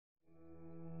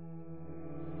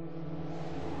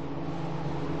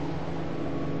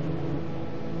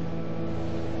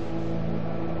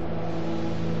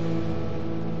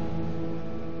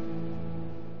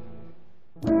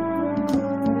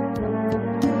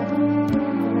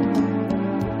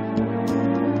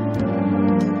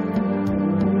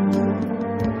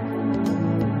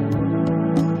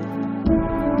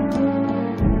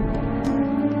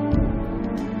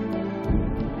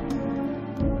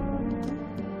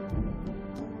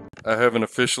I have an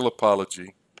official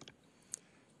apology.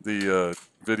 The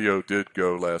video did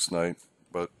go last night,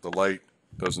 but the light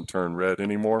doesn't turn red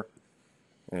anymore.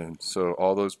 And so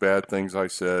all those bad things I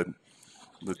said,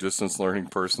 the distance learning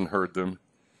person heard them.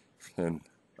 And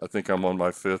I think I'm on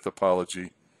my 5th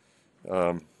apology.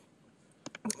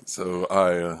 So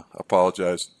I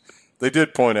apologize. They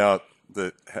did point out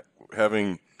that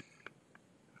having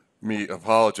me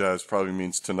apologize probably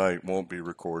means tonight won't be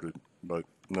recorded, but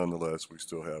nonetheless, we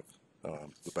still have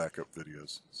the backup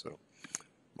videos. So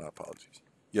my apologies.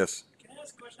 Yes? Can I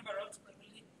ask a question about relative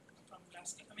permeability from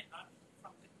last class? I mean, not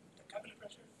from the capillary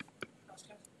pressure last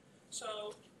class.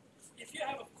 So if you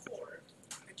have a core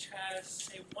which has,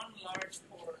 say, one large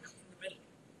pore in the middle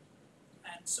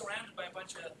and surrounded by a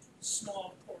bunch of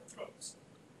small pore throats,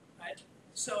 right?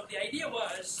 So the idea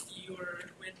was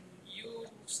when you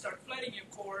start flooding your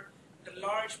core, the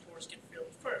large pores get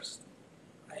filled first,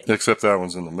 right? Except that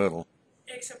one's in the middle.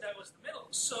 Except that was the middle.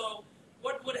 So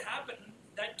what would happen in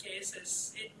that case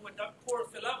is would that pore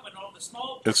fill up when all the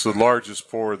small pores... It's the largest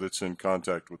pore that's in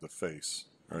contact with the face,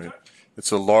 right? It's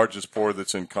the largest pore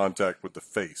that's in contact with the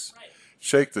face. Right.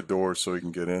 Shake the door so he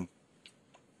can get in.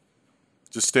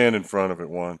 Just stand in front of it,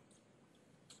 Juan.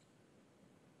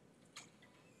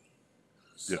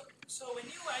 So when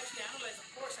you actually analyze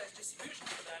the pore size distribution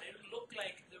for that, it would look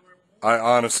like there were more... I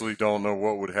honestly don't know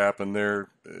what would happen there.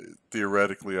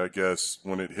 Theoretically, I guess,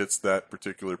 when it hits that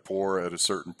particular pore at a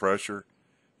certain pressure,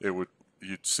 you'd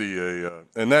see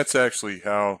and that's actually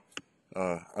how,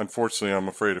 unfortunately, I'm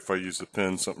afraid if I use the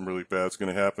pen, something really bad's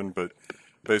going to happen, but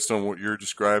based on what you're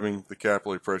describing, the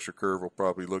capillary pressure curve will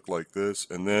probably look like this,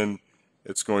 and then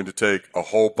it's going to take a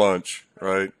whole bunch,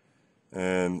 right?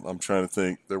 And I'm trying to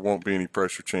think, there won't be any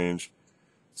pressure change,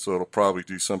 so it'll probably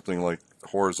do something like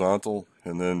horizontal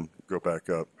and then go back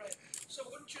up. Right. So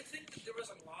wouldn't you think that there was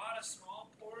a lot of small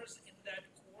pores in that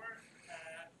core?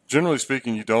 Generally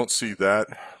speaking, you don't see that.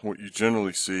 What you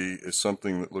generally see is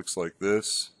something that looks like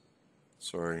this.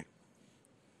 Sorry.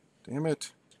 Damn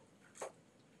it.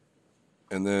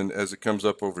 And then as it comes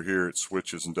up over here, it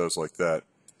switches and does like that.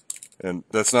 And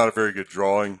that's not a very good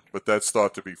drawing, but that's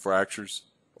thought to be fractures,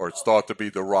 or it's thought to be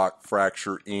the rock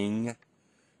fracturing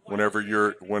whenever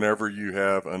you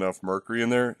have enough mercury in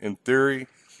there. In theory,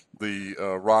 the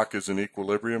rock is in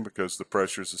equilibrium because the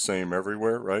pressure is the same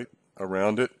everywhere, right,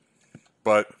 around it.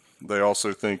 But they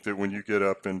also think that when you get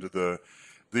up into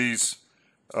these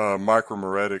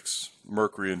micromeretics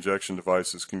mercury injection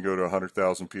devices can go to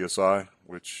 100,000 psi,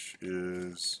 which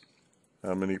is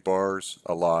how many bars?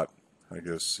 A lot, I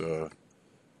guess.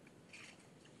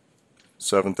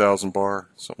 7,000 bar,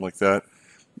 something like that.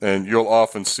 And you'll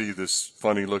often see this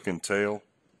funny looking tail,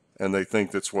 and they think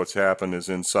that's what's happened is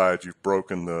inside you've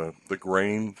broken the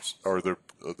grains or the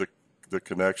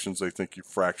connections. They think you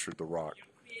fractured the rock.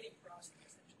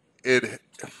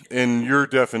 In your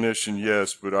definition,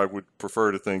 yes, but I would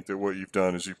prefer to think that what you've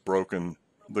done is you've broken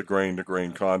the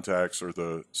grain-to-grain contacts or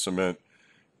the cement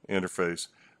interface.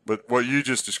 But what you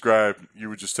just described, you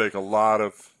would just take a lot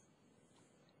of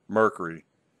mercury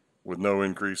with no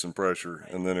increase in pressure,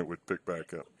 and then it would pick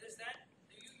back up.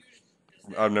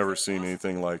 I've never seen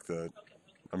anything like that.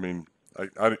 I mean,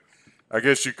 I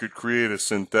guess you could create a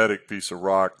synthetic piece of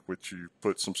rock which you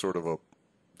put some sort of a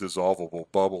dissolvable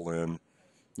bubble in,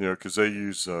 you know, because they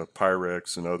use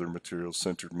Pyrex and other materials,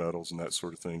 sintered metals and that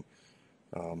sort of thing.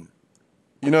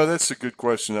 You know, that's a good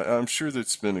question. I'm sure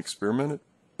that's been experimented,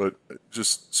 but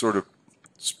just sort of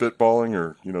spitballing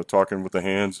or, you know, talking with the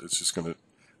hands, it's just going to,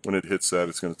 when it hits that,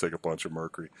 it's going to take a bunch of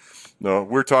mercury. No,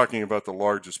 we're talking about the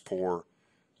largest pore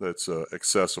that's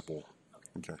accessible.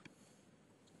 Okay.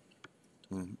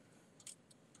 Mm-hmm.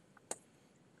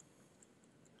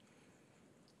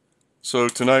 So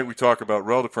tonight we talk about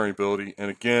relative permeability, and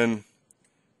again,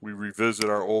 we revisit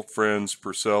our old friends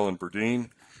Purcell and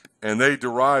Burdine, and they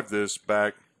derived this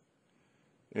back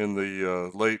in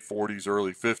the late 40s,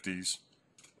 early 50s,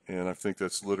 and I think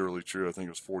that's literally true. I think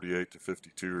it was 48 to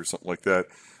 52 or something like that.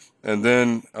 And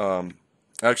then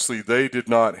actually they did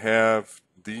not have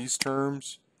these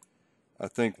terms. I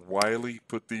think Wiley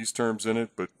put these terms in it,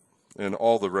 and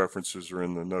all the references are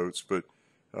in the notes, but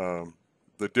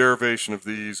the derivation of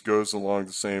these goes along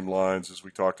the same lines as we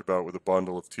talked about with a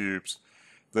bundle of tubes.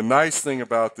 The nice thing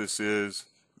about this is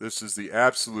the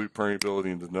absolute permeability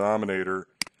in the denominator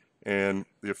and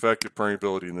the effective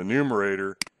permeability in the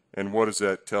numerator. And what does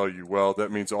that tell you? Well,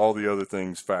 that means all the other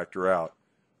things factor out.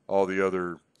 All the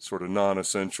other sort of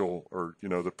non-essential, or, you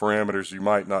know, the parameters you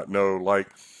might not know, like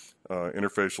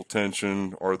interfacial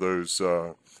tension or those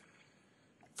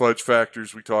fudge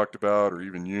factors we talked about, or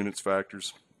even units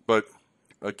factors. But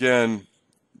again,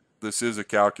 this is a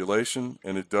calculation,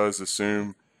 and it does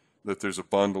assume that there's a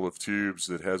bundle of tubes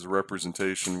that has a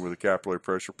representation with a capillary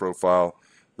pressure profile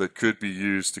that could be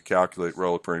used to calculate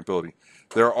relative permeability.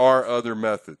 There are other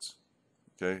methods.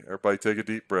 Okay, everybody take a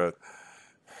deep breath.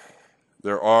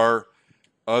 There are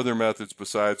other methods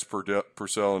besides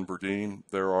Purcell and Burdine.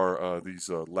 There are these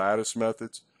lattice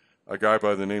methods. A guy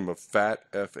by the name of Fatt,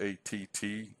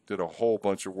 F-A-T-T, did a whole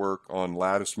bunch of work on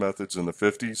lattice methods in the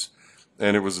 50s,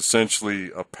 and it was essentially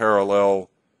a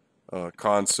parallel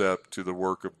concept to the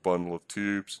work of bundle of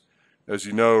tubes. As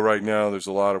you know, right now there's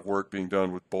a lot of work being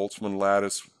done with Boltzmann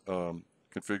lattice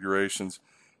configurations,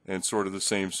 and sort of the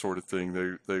same sort of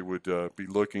thing. They would be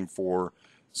looking for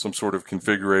some sort of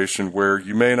configuration where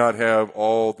you may not have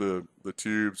all the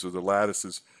tubes or the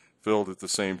lattices filled at the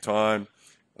same time,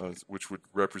 which would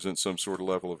represent some sort of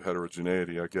level of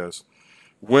heterogeneity, I guess.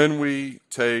 When we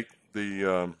take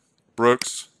the Brooke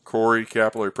Corey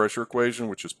capillary pressure equation,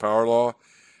 which is power law,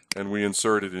 and we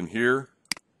insert it in here,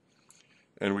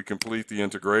 and we complete the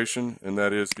integration, and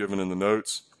that is given in the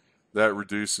notes, that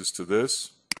reduces to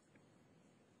this.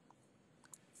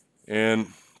 And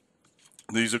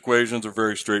these equations are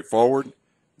very straightforward.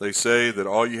 They say that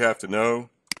all you have to know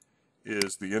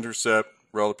is the intercept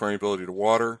relative permeability to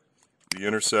water, the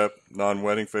intercept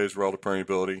non-wetting phase relative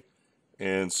permeability,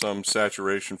 and some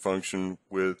saturation function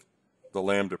with the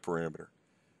lambda parameter.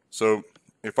 So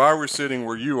if I were sitting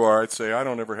where you are, I'd say I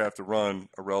don't ever have to run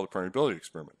a relative permeability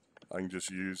experiment. I can just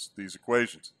use these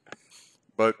equations.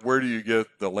 But where do you get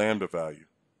the lambda value?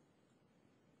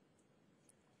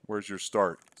 Where's your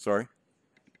start? Sorry?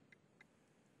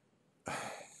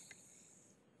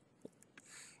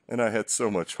 And I had so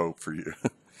much hope for you.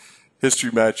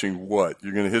 History matching what?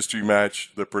 You're going to history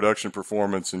match the production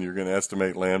performance and you're going to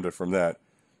estimate lambda from that.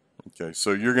 Okay,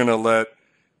 so you're going to let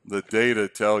the data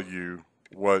tell you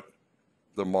what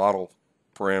the model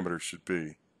parameters should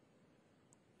be.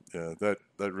 Yeah, that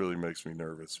really makes me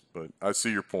nervous, but I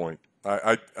see your point.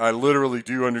 I literally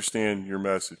do understand your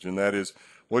message, and that is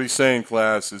what he's saying,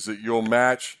 class, is that you'll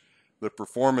match the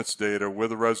performance data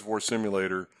with a reservoir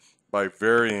simulator by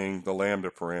varying the lambda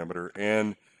parameter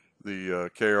and the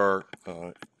KR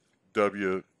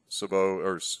W sub O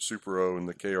or super O and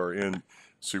the KRN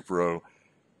super O,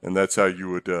 and that's how you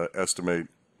would estimate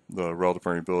the relative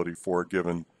permeability for a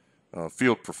given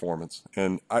field performance.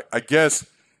 And I guess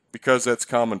because that's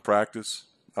common practice,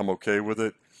 I'm okay with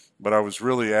it. But I was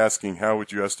really asking, how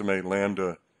would you estimate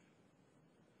lambda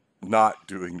not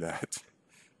doing that?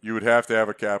 You would have to have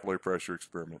a capillary pressure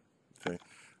experiment. Okay.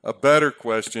 A better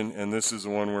question, and this is the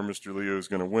one where Mr. Leo is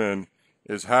going to win,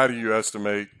 is how do you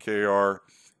estimate KR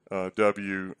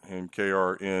W and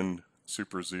KRN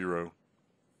super zero?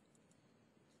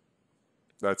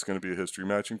 That's going to be a history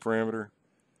matching parameter.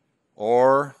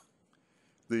 Or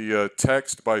the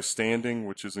text by Standing,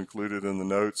 which is included in the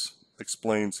notes,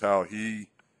 explains how he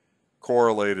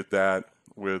correlated that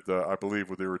with, I believe,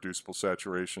 with irreducible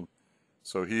saturation.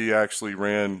 So he actually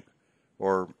ran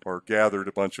or gathered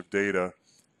a bunch of data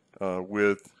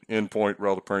with endpoint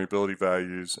relative permeability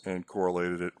values and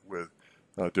correlated it with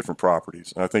different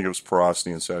properties. And I think it was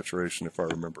porosity and saturation, if I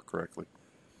remember correctly.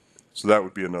 So that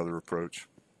would be another approach.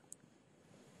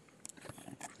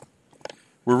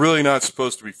 We're really not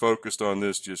supposed to be focused on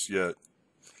this just yet.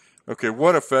 Okay,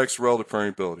 what affects relative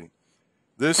permeability?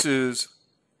 This is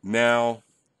now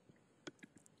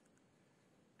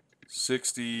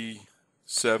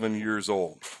 67 years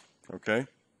old, okay?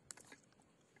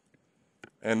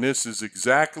 And this is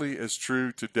exactly as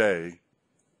true today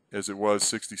as it was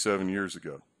 67 years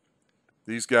ago.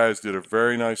 These guys did a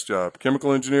very nice job.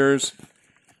 Chemical engineers,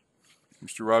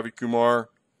 Mr. Ravi Kumar,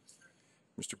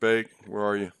 Mr. Bake, where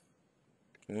are you?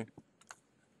 Okay.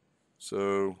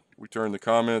 So we turn the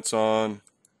comments on,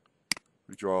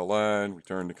 we draw a line, we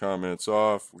turn the comments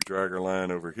off, we drag our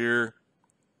line over here.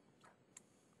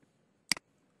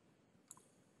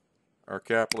 Our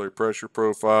capillary pressure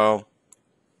profile.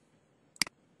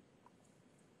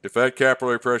 If that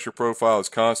capillary pressure profile is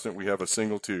constant, we have a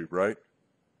single tube, right?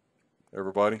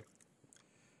 Everybody?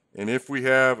 And if we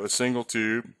have a single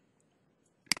tube,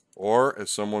 or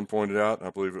as someone pointed out, and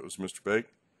I believe it was Mr. Bake,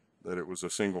 that it was a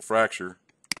single fracture.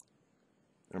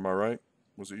 Am I right?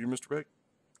 Was it you, Mr. Bake?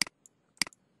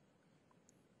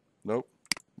 Nope.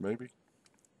 Maybe.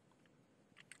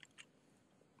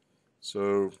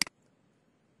 So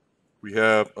we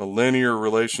have a linear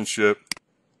relationship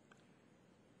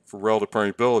for relative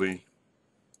permeability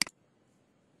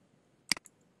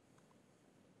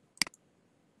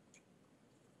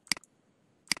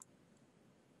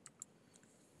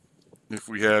if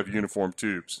we have uniform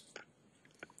tubes.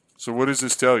 So what does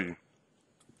this tell you?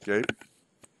 Okay.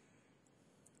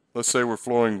 let's say we're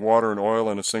flowing water and oil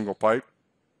in a single pipe.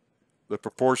 The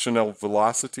proportional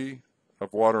velocity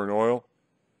of water and oil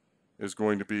is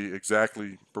going to be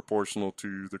exactly proportional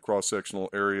to the cross-sectional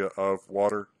area of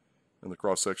water and the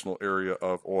cross-sectional area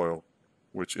of oil,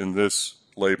 which in this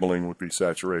labeling would be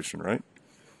saturation, right?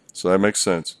 So that makes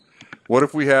sense. What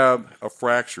if we have a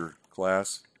fracture,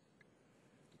 class?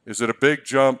 Is it a big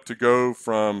jump to go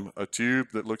from a tube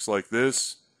that looks like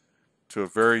this to a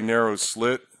very narrow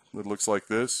slit that looks like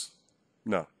this?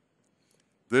 No.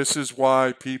 This is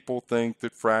why people think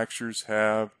that fractures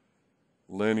have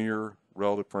linear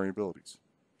relative permeabilities.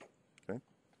 Okay?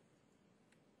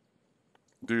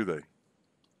 Do they?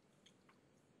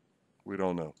 We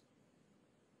don't know.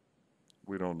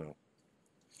 We don't know.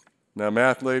 Now,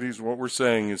 math ladies, what we're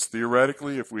saying is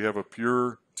theoretically, if we have a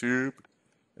pure tube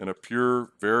and a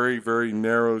pure, very, very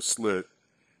narrow slit,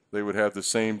 they would have the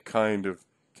same kind of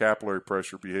capillary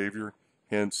pressure behavior,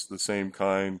 hence the same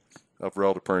kind of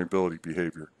relative permeability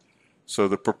behavior. So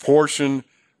the proportion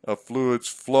of fluids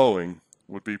flowing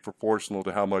would be proportional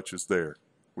to how much is there,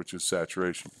 which is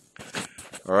saturation.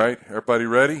 All right, everybody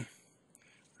ready?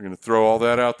 We're going to throw all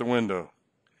that out the window.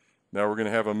 Now we're going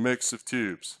to have a mix of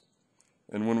tubes.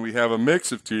 And when we have a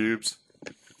mix of tubes,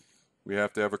 we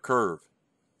have to have a curve.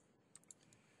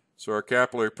 So our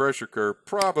capillary pressure curve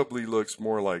probably looks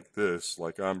more like this,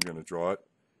 like I'm going to draw it,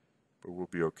 but we'll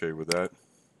be okay with that.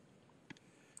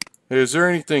 Hey, is there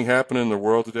anything happening in the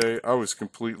world today? I was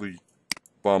completely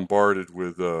bombarded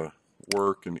with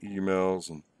work and emails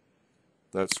and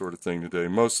that sort of thing today.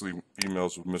 Mostly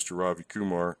emails with Mr. Ravi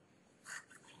Kumar,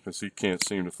 because he can't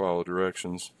seem to follow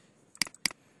directions.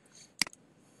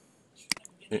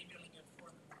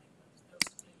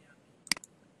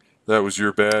 That was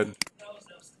your bad?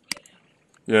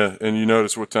 Yeah, and you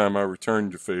notice what time I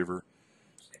returned your favor.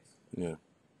 Yeah.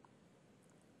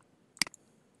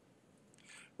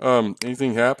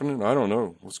 Anything happening? I don't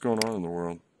know. What's going on in the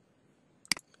world?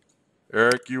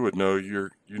 Eric, you would know. You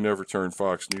never turn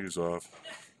Fox News off.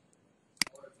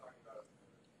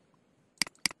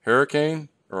 Hurricane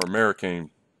or Americane?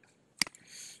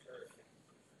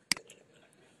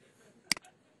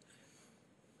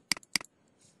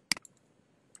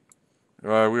 We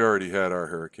already had our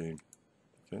hurricane.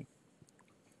 Okay.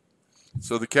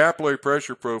 So the capillary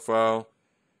pressure profile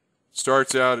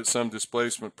starts out at some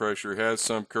displacement pressure, has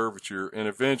some curvature, and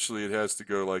eventually it has to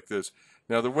go like this.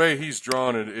 Now the way he's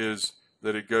drawn it is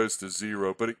that it goes to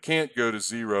zero, but it can't go to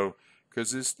zero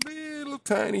because this little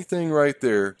tiny thing right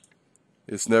there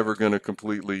is never going to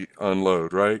completely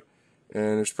unload, right?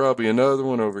 And there's probably another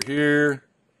one over here,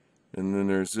 and then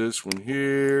there's this one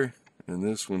here, and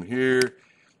this one here.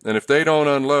 And if they don't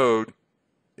unload,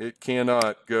 it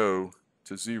cannot go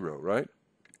to zero, right?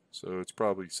 So it's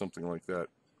probably something like that.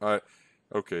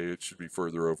 Okay, it should be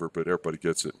further over, but everybody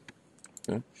gets it.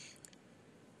 Okay.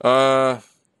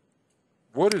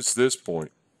 What is this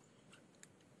point?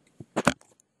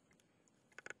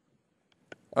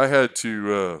 I had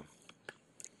to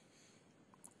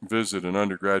visit an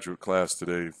undergraduate class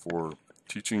today for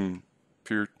teaching,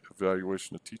 peer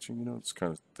evaluation of teaching. You know, it's the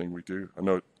kind of thing we do. I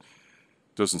know it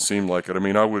doesn't seem like it. I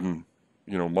mean, I wouldn't,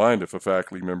 mind if a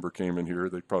faculty member came in here.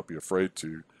 They'd probably be afraid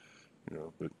to,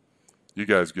 but you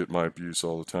guys get my abuse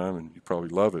all the time, and you probably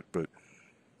love it. But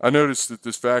I noticed that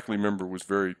this faculty member was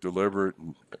very deliberate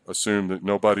and assumed that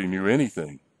nobody knew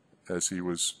anything as he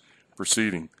was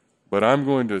proceeding. But I'm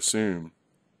going to assume,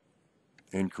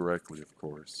 incorrectly of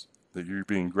course, that you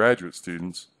being graduate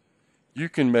students, you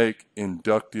can make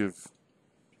inductive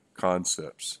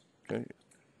concepts. Okay,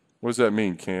 what does that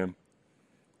mean, Cam?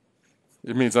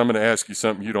 It means I'm going to ask you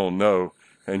something you don't know,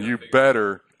 and you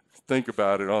better think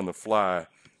about it on the fly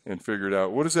and figure it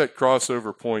out. What does that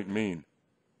crossover point mean?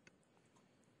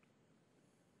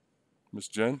 Miss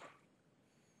Jen?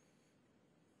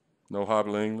 No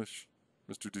Hobbly English?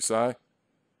 Mr. Desai?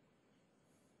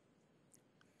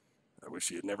 I wish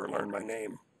he had never learned my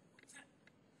name.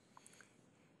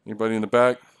 Anybody in the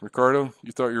back? Ricardo,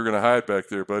 you thought you were going to hide back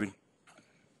there, buddy.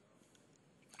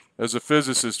 As a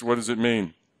physicist, what does it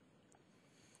mean?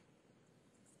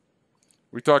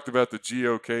 We talked about the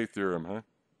GOK theorem, huh?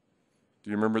 Do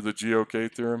you remember the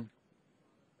GOK theorem?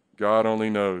 God only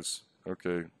knows.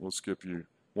 Okay, we'll skip you.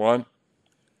 Juan?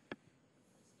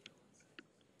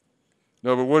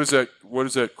 No, but what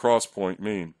does that cross point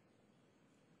mean?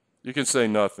 You can say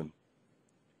nothing.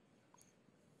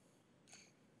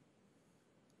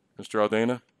 Mr.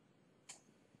 Aldana?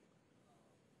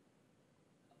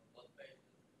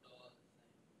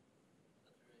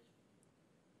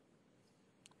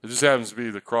 It just happens to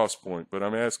be the cross point, but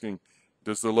I'm asking,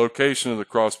 does the location of the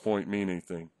cross point mean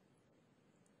anything?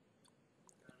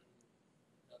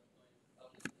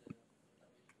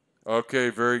 Okay,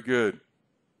 very good.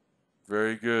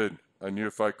 Very good. I knew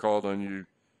if I called on you,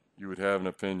 you would have an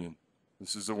opinion.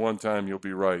 This is the one time you'll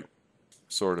be right,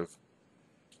 sort of.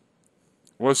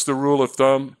 What's the rule of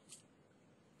thumb?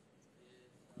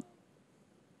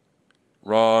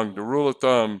 Wrong. The rule of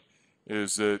thumb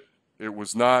is that it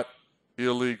was not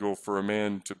illegal for a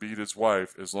man to beat his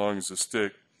wife as long as the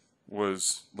stick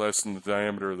was less than the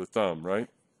diameter of the thumb, right?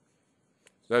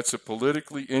 That's a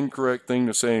politically incorrect thing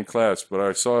to say in class, but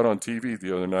I saw it on TV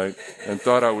the other night and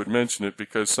thought I would mention it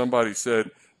because somebody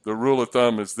said the rule of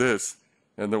thumb is this,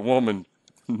 and the woman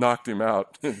knocked him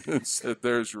out and said,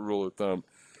 there's your rule of thumb.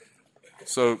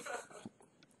 So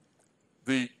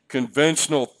the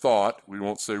conventional thought, we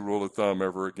won't say rule of thumb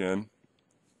ever again,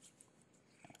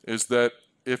 is that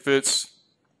if it's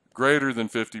greater than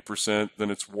 50%,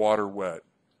 then it's water wet.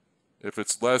 If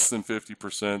it's less than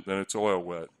 50%, then it's oil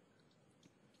wet.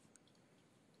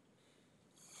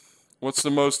 What's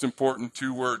the most important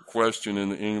two-word question in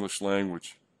the English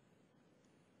language?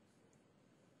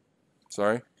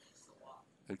 Sorry?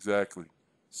 Exactly.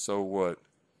 So what?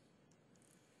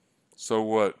 So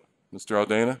what? Mr.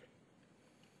 Aldana?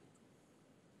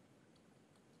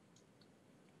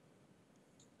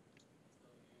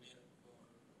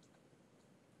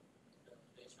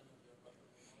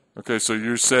 Okay, so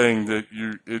you're saying that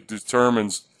it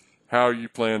determines how you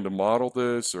plan to model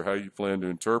this or how you plan to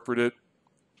interpret it.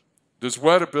 Does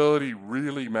wettability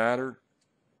really matter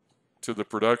to the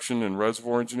production and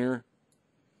reservoir engineer?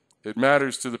 It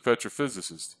matters to the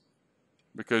petrophysicist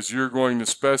because you're going to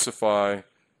specify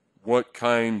what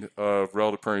kind of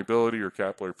relative permeability or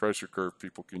capillary pressure curve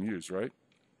people can use, right?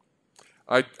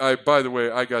 By the way,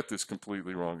 I got this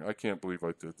completely wrong. I can't believe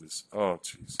I did this. Oh,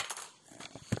 jeez.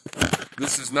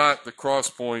 This is not the cross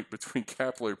point between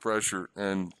capillary pressure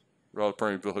and relative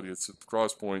permeability. It's a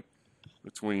cross point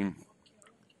between...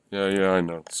 Yeah, I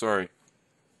know. Sorry.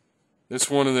 It's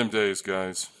one of them days,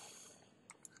 guys.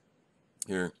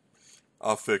 Here,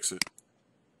 I'll fix it.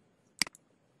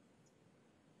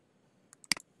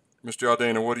 Mr.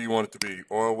 Aldana, what do you want it to be?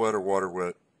 Oil wet or water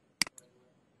wet?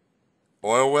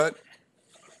 Oil wet?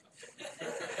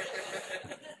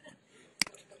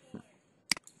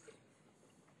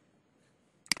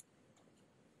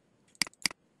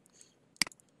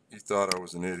 You thought I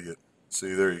was an idiot.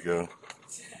 See, there you go.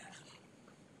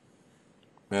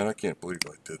 Man, I can't believe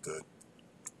I did that.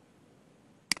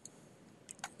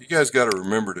 You guys got to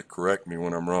remember to correct me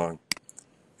when I'm wrong.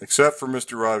 Except for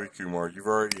Mr. Ravi Kumar. You've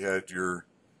already had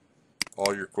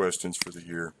all your questions for the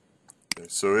year. Okay,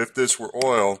 so if this were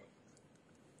oil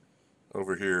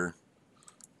over here,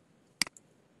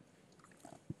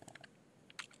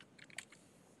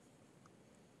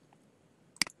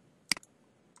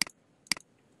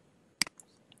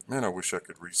 man, I wish I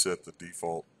could reset the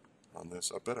default on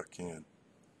this. I bet I can.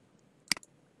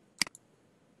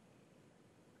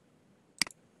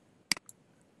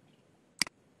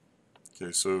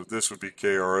 Okay, so this would be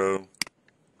KRO.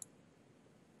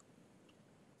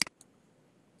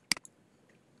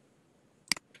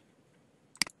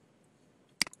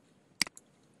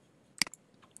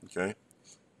 Okay.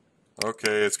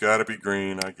 Okay, it's got to be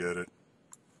green. I get it.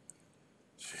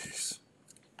 Jeez.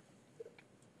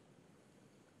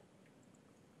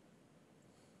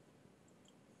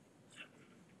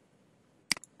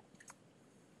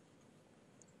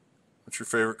 What's your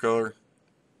favorite color?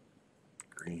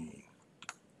 Green.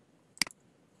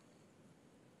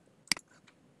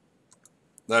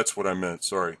 That's what I meant.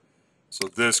 Sorry. So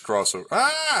this crossover.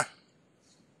 Ah!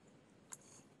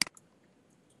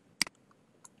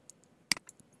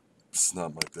 It's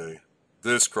not my day.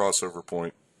 This crossover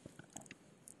point.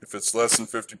 If it's less than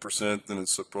 50%, then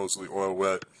it's supposedly oil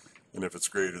wet. And if it's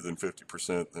greater than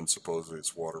 50%, then supposedly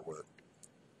it's water wet.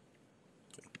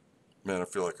 Okay. Man, I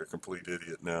feel like a complete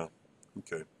idiot now.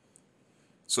 Okay.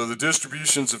 So the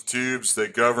distributions of tubes, they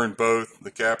govern both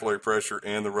the capillary pressure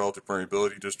and the relative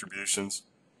permeability distributions.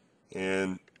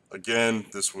 And again,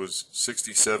 this was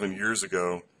 67 years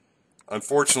ago.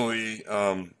 Unfortunately,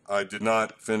 I did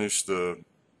not finish the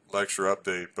lecture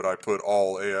update, but I put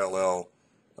all ALL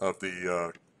of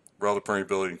the relative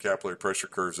permeability and capillary pressure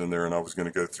curves in there, and I was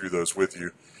going to go through those with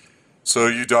you. So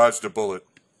you dodged a bullet.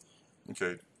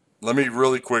 Okay, let me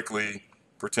really quickly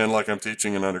pretend like I'm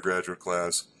teaching an undergraduate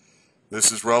class. This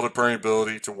is relative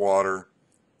permeability to water.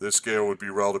 This scale would be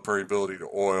relative permeability to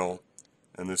oil.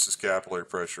 And this is capillary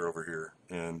pressure over here.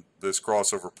 And this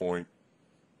crossover point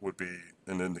would be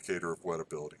an indicator of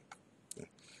wettability. Okay.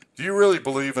 Do you really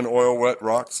believe in oil wet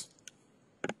rocks?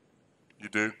 You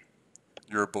do?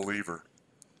 You're a believer.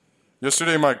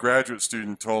 Yesterday, my graduate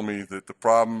student told me that the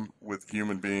problem with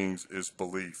human beings is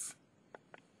belief.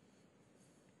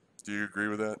 Do you agree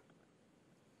with that?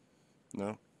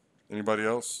 No? Anybody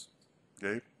else?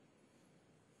 Gabe?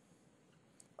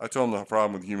 I told him the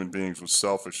problem with human beings was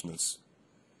selfishness,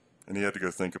 and he had to go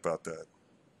think about that.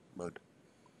 But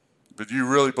do you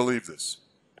really believe this?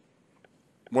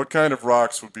 What kind of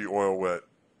rocks would be oil wet?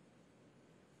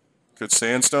 Could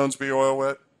sandstones be oil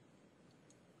wet?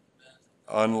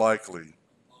 Unlikely.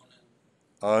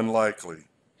 Unlikely.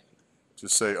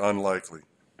 Just say unlikely.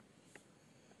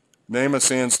 Name a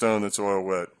sandstone that's oil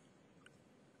wet.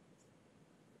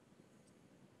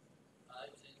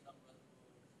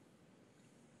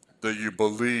 That you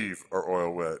believe are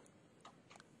oil wet.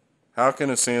 How can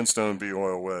a sandstone be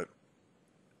oil wet?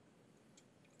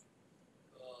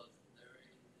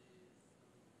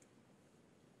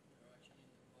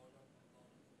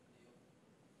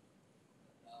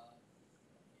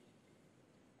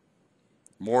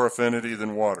 More affinity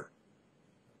than water.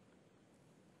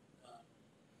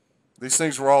 These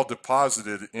things were all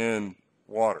deposited in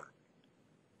water.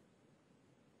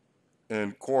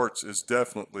 And quartz is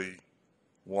definitely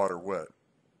water wet.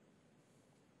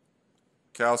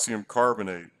 Calcium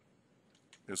carbonate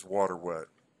is water wet.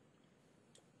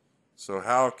 So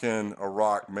how can a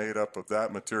rock made up of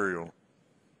that material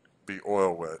be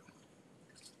oil wet?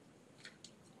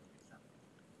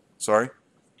 Sorry?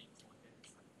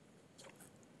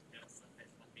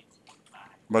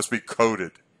 Must be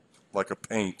coated like a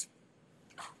paint.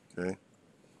 Okay.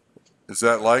 Is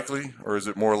that likely, or is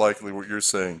it more likely what you're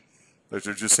saying, that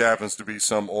there just happens to be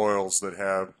some oils that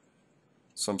have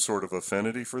some sort of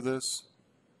affinity for this?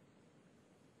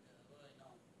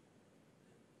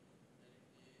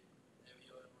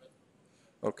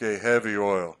 Okay, heavy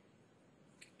oil.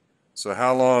 So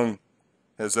how long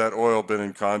has that oil been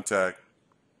in contact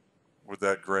with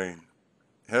that grain?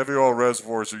 Heavy oil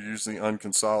reservoirs are usually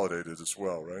unconsolidated as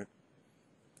well, right?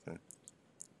 Okay.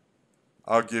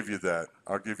 I'll give you that.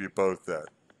 I'll give you both that.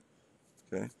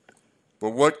 Okay.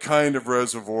 But what kind of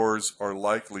reservoirs are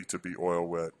likely to be oil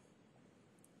wet?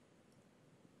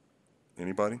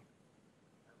 Anybody?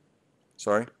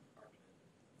 Sorry?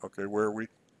 Okay, where are we?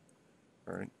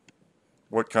 All right.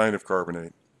 What kind of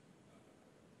carbonate?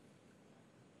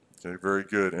 Okay, very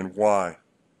good. And why?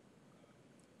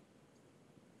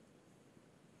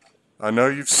 I know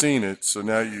you've seen it, so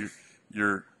now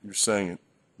you're saying it.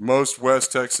 Most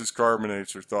West Texas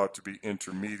carbonates are thought to be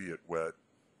intermediate wet,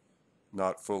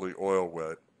 not fully oil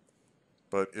wet.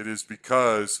 But it is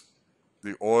because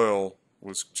the oil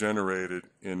was generated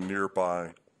in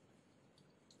nearby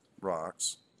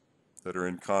rocks that are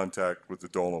in contact with the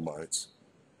dolomites,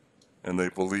 and they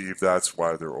believe that's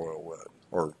why they're oil wet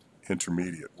or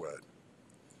intermediate wet.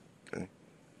 Okay.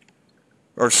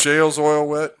 Are shales oil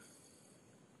wet?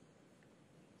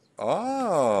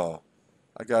 Oh,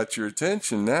 I got your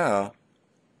attention now.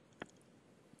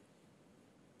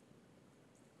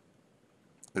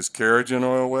 Is Kerosene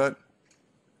oil wet?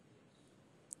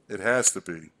 It has to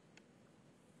be.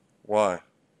 Why?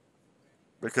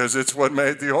 Because it's what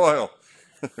made the oil.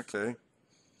 Okay.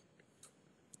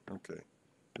 Okay.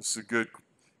 This is a good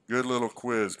little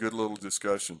quiz, good little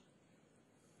discussion.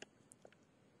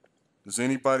 Does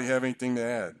anybody have anything to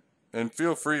add? And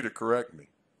feel free to correct me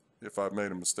if I've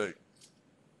made a mistake.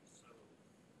 So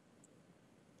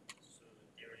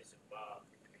there is a bar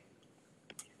between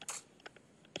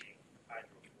being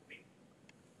hydrophobic.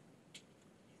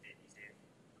 Is there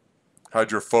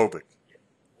Hydrophobic.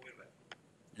 oil wet?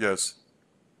 Yes.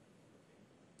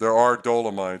 There are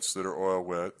dolomites that are oil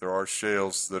wet. There are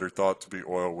shales that are thought to be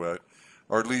oil wet,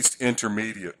 or at least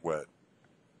intermediate wet.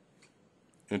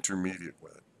 Intermediate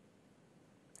wet.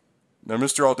 Now,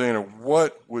 Mr. Aldana,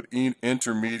 what would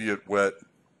intermediate wet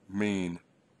mean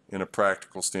in a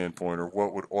practical standpoint, or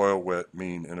what would oil wet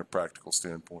mean in a practical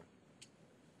standpoint?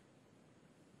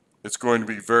 It's going to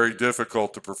be very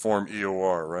difficult to perform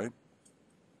EOR, right?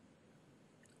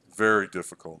 Very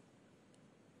difficult.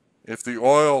 If the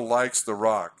oil likes the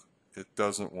rock, it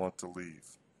doesn't want to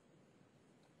leave.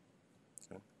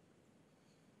 Okay.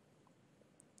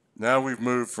 Now we've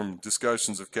moved from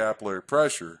discussions of capillary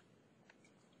pressure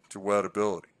to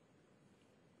wettability.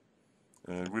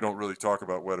 And we don't really talk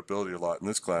about wettability a lot in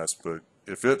this class, but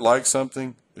if it likes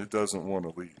something, it doesn't want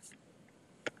to leave.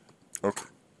 Okay.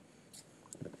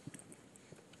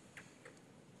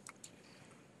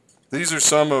 These are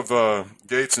some of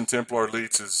Gates and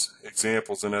Templar-Leitz's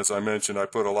examples, and as I mentioned, I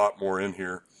put a lot more in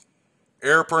here.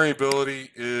 Air permeability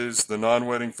is the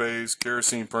non-wetting phase.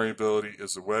 Kerosene permeability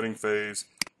is the wetting phase,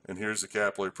 and here's the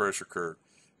capillary pressure curve.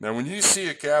 Now, when you see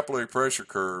a capillary pressure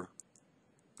curve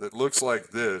that looks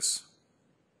like this,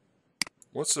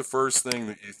 what's the first thing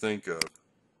that you think of?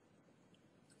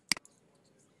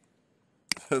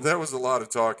 That was a lot of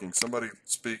talking. Somebody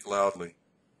speak loudly.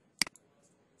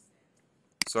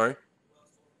 Sorry?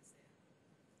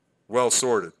 Well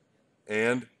sorted.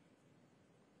 And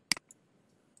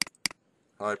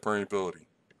high permeability.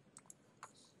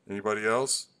 Anybody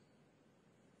else?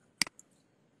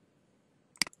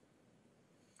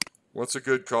 What's a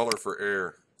good color for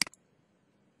air?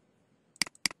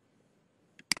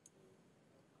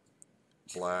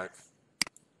 Black.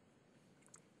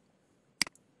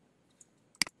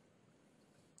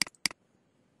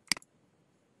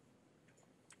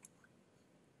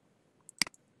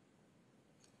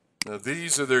 Now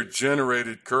these are their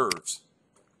generated curves.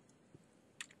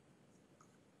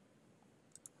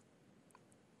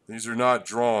 These are not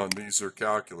drawn, these are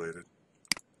calculated.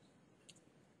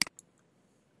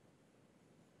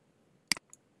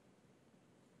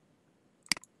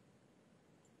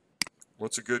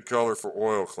 What's a good color for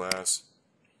oil, class?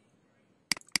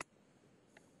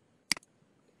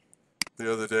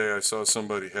 The other day I saw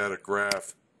somebody had a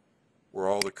graph where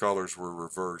all the colors were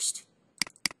reversed.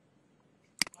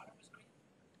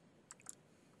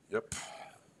 Yep.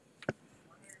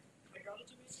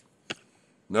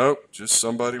 Nope, just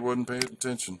somebody wasn't paying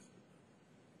attention.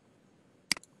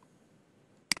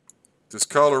 Does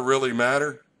color really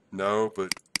matter? No,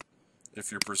 but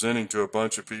if you're presenting to a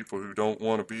bunch of people who don't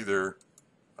want to be there,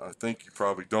 I think you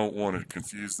probably don't want to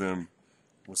confuse them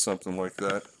with something like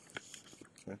that.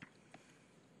 Okay.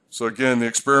 So again, the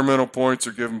experimental points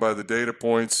are given by the data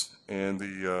points, and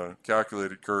the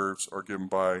calculated curves are given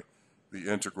by the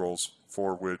integrals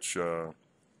for which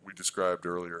we described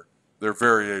earlier. They're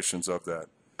variations of that.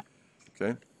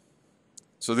 Okay.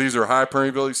 So these are high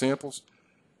permeability samples.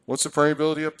 What's the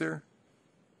permeability up there?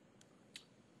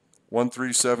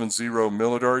 1370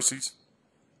 millidarcies.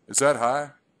 Is that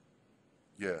high?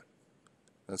 Yeah,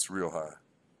 that's real high.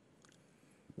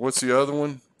 What's the other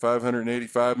one?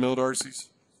 585 millidarcies.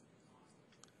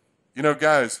 You know,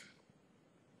 guys,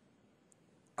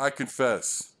 I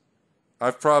confess,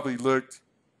 I've probably looked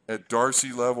at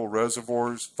Darcy level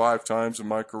reservoirs 5 times in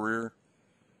my career.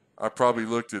 I probably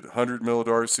looked at 100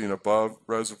 millidarcy and above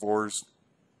reservoirs,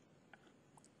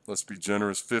 let's be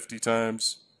generous, 50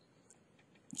 times.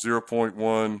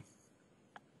 0.1, a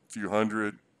few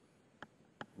hundred.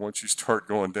 Once you start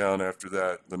going down after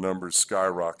that, the numbers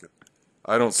skyrocket.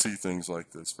 I don't see things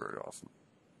like this very often.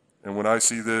 And when I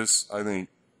see this, I think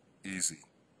easy,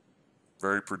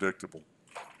 very predictable.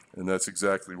 And that's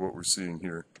exactly what we're seeing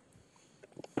here.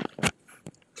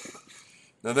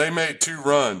 Now they made 2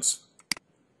 runs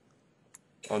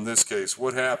on this case.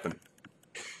 What happened?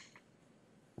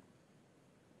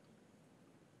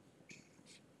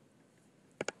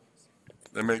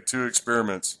 They made 2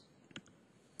 experiments.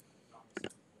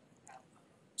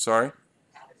 Sorry?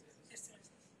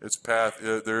 It's path.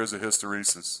 There is a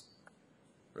hysteresis.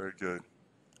 Very good.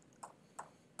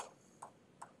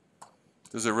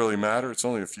 Does it really matter? It's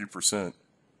only a few percent.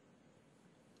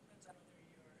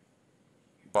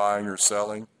 Buying or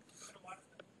selling.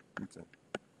 Okay.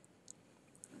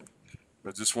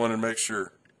 But just wanted to make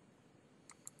sure.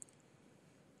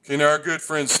 Okay, now our good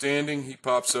friend Standing, he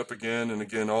pops up again, and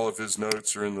again, all of his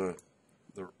notes are in the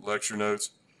lecture notes.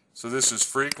 So this is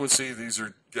frequency. These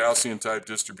are Gaussian type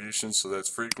distributions, so that's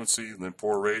frequency, and then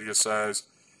pore radius size.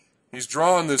 He's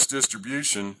drawn this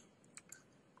distribution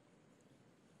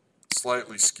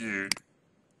slightly skewed.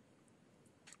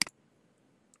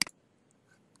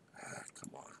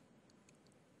 Come on.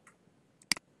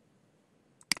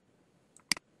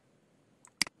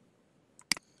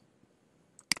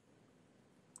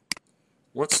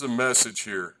 What's the message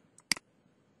here?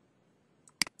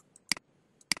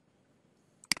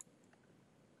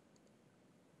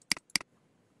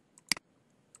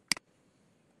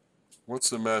 What's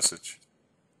the message?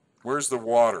 Where's the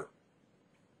water?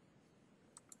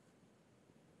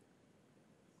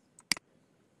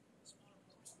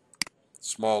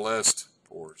 Smallest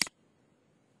pores.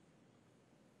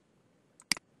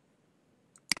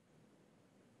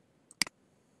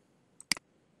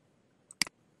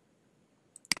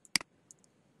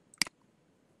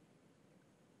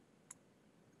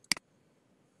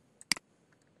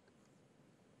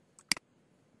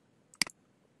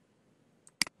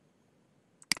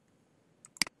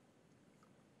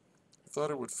 I thought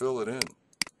it would fill it in.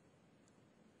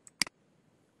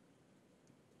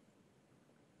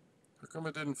 How come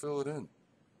it didn't fill it in?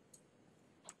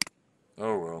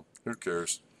 Oh well, who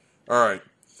cares? All right,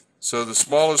 so the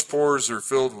smallest pores are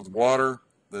filled with water.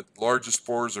 The largest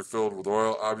pores are filled with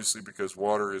oil, obviously because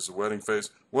water is the wetting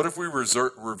phase. What if we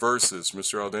reverse this,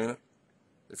 Mr. Aldana?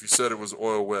 If you said it was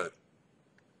oil wet,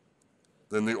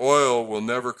 then the oil will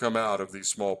never come out of these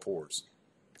small pores.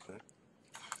 Okay?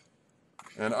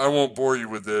 And I won't bore you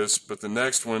with this, but the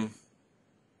next one,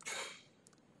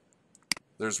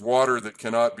 there's water that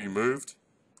cannot be moved.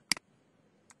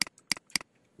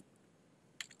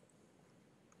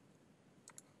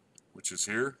 Which is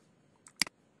here.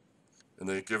 And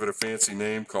they give it a fancy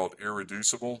name called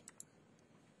irreducible.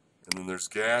 And then there's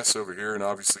gas over here, and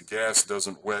obviously gas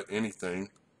doesn't wet anything.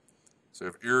 So we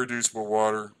have irreducible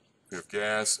water, we have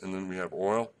gas, and then we have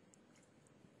oil.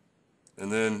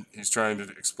 And then he's trying to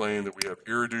explain that we have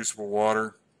irreducible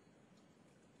water,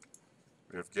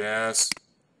 we have gas,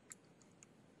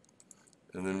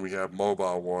 and then we have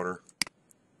mobile water.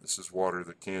 This is water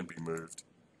that can be moved.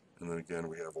 And then again,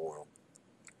 we have oil.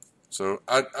 So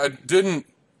I didn't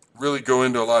really go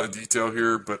into a lot of detail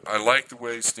here, but I like the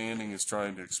way Standing is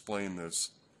trying to explain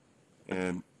this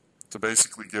and to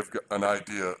basically give an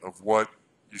idea of what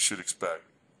you should expect.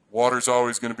 Water's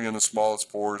always going to be in the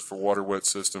smallest pores for water-wet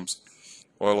systems.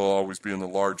 Oil will always be in the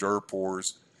larger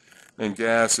pores. And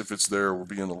gas, if it's there, will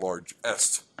be in the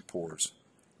largest pores,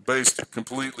 based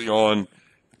completely on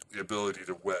the ability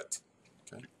to wet.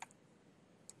 Okay.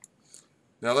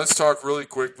 Now let's talk really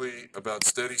quickly about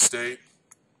steady state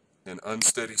and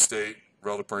unsteady state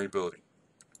relative permeability.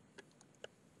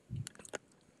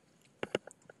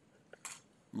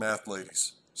 Math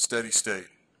ladies, steady state.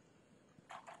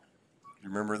 You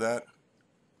remember that?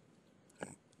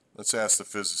 Okay. Let's ask the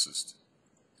physicist.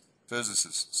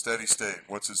 Physicist, steady state,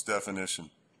 what's its definition?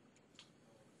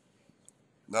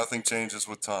 Nothing changes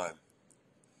with time.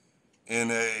 In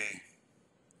a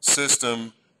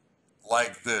system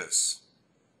like this,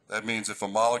 that means if a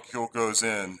molecule goes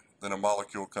in, then a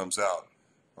molecule comes out,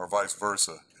 or vice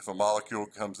versa. If a molecule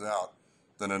comes out,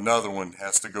 then another one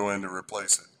has to go in to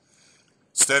replace it.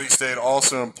 Steady state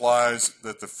also implies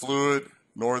that the fluid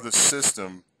nor the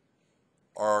system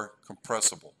are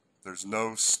compressible. There's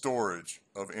no storage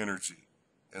of energy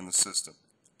in the system.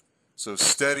 So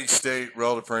steady state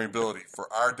relative permeability, for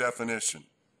our definition,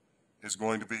 is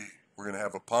going to be, we're going to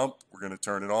have a pump, we're going to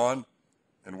turn it on,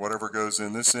 and whatever goes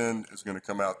in this end is going to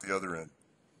come out the other end.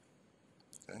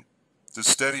 Okay? Does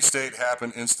steady state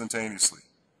happen instantaneously?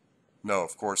 No,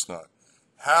 of course not.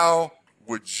 How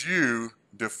would you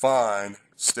define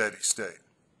steady state?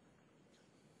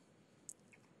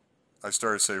 I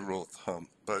started to say rule of thumb,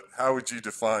 but how would you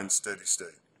define steady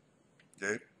state?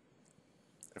 Okay?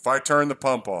 If I turn the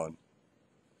pump on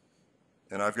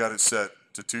and I've got it set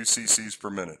to 2 cc's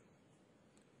per minute,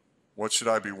 what should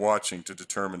I be watching to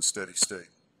determine steady state?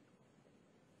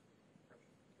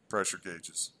 Pressure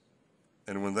gauges.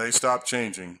 And when they stop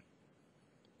changing,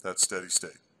 that's steady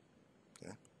state.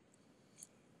 Okay?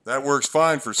 That works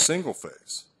fine for single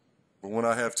phase, but when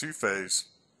I have two phase,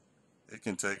 it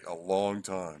can take a long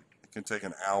time. It can take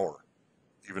an hour,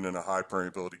 even in a high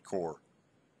permeability core,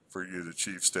 for you to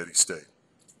achieve steady state.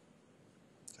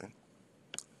 Okay?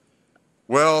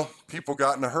 Well, people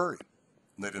got in a hurry,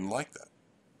 and they didn't like that.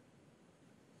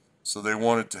 So they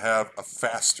wanted to have a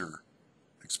faster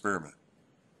experiment.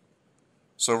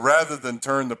 So rather than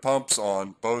turn the pumps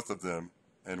on, both of them,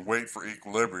 and wait for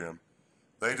equilibrium,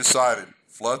 they decided,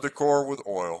 flood the core with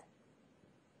oil,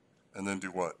 and then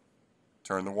do what?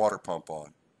 Turn the water pump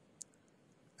on.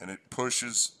 And it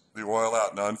pushes the oil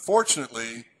out. Now,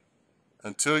 unfortunately,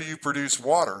 until you produce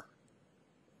water,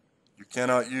 you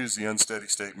cannot use the unsteady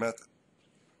state method.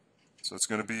 So it's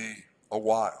going to be a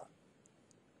while.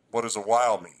 What does a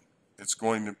while mean? There's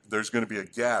going to be a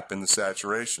gap in the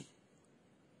saturation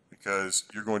because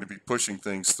you're going to be pushing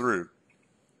things through.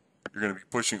 You're going to be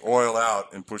pushing oil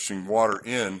out and pushing water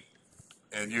in,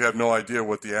 and you have no idea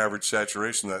what the average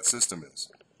saturation of that system is.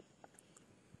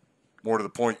 More to the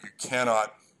point, you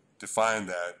cannot define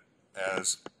that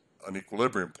as an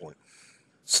equilibrium point.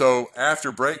 So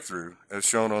after breakthrough, as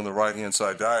shown on the right-hand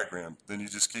side diagram, then you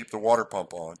just keep the water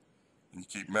pump on and you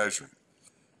keep measuring.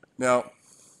 Now,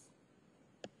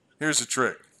 here's the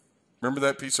trick. Remember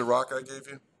that piece of rock I gave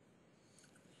you?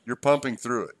 You're pumping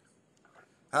through it.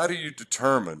 How do you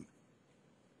determine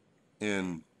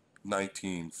in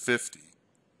 1950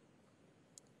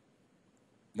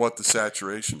 what the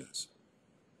saturation is?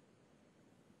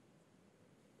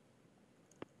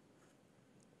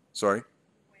 Sorry?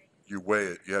 You weigh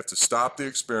it. You have to stop the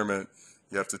experiment,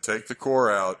 you have to take the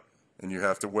core out, and you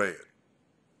have to weigh it.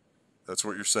 That's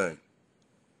what you're saying.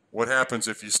 What happens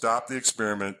if you stop the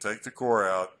experiment, take the core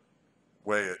out,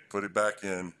 weigh it, put it back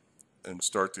in, and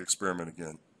start the experiment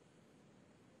again?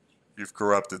 You've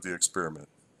corrupted the experiment.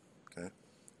 Okay.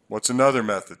 What's another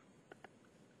method?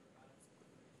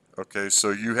 Okay,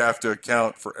 so you have to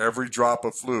account for every drop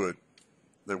of fluid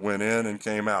that went in and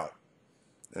came out.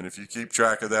 And if you keep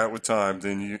track of that with time,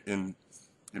 then you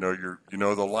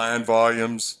know the line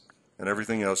volumes and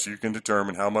everything else, you can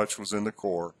determine how much was in the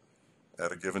core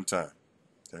at a given time.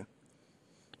 Okay?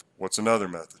 What's another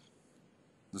method?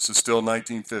 This is still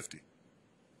 1950.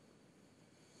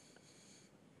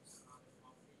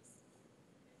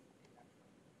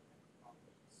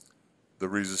 The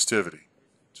resistivity,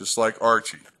 just like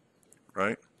Archie,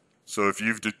 right? So if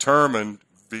you've determined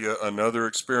via another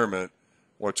experiment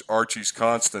what Archie's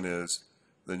constant is,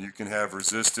 then you can have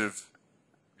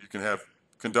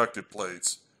conductive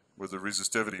plates with a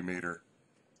resistivity meter.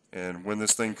 And when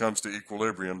this thing comes to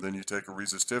equilibrium, then you take a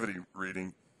resistivity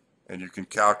reading and you can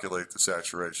calculate the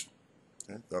saturation.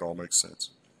 Okay? That all makes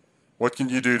sense. What can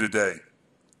you do today?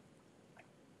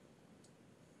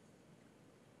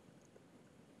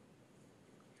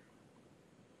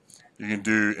 You can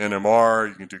do NMR,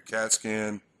 you can do CAT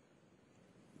scan.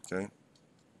 Okay.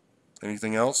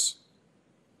 Anything else?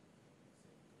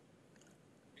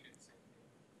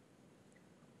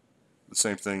 The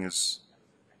same thing as,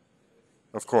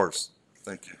 of course.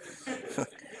 Thank you.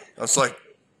 I was like,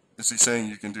 is he saying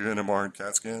you can do NMR and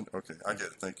CAT scan? Okay, I get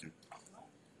it. Thank you.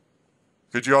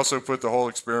 Could you also put the whole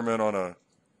experiment on a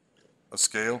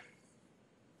scale?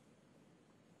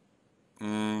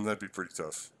 That'd be pretty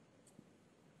tough.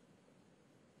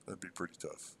 That'd be pretty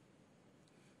tough.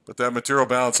 But that material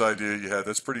balance idea you had,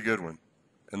 that's a pretty good one.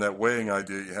 And that weighing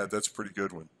idea you had, that's a pretty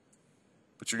good one.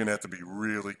 But you're going to have to be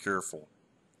really careful.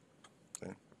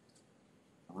 Okay?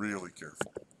 Really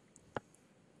careful.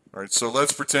 All right, so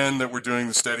let's pretend that we're doing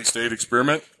the steady state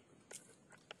experiment.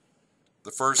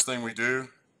 The first thing we do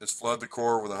is flood the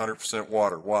core with 100%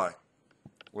 water. Why?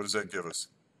 What does that give us?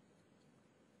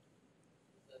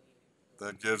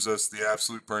 That gives us the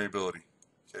absolute permeability.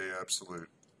 K absolute.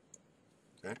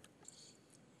 Okay?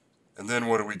 And then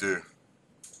what do?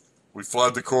 We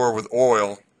flood the core with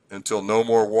oil until no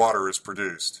more water is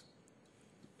produced.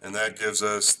 And that gives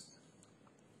us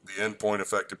the endpoint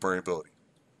effective permeability.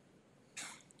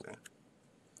 Okay?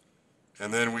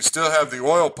 And then we still have the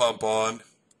oil pump on,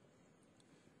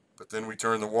 but then we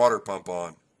turn the water pump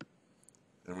on.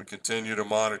 And we continue to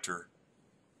monitor.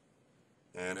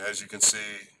 And as you can see,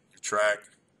 you track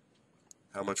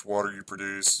how much water you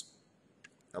produce,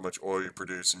 how much oil you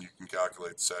produce, and you can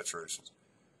calculate the saturations.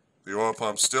 The oil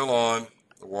pump's still on,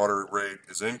 the water rate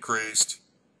is increased,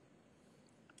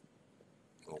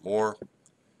 a little more.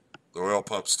 The oil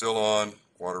pump's still on,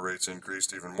 water rate's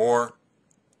increased even more,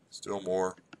 still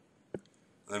more.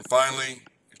 And then finally,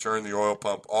 you turn the oil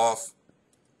pump off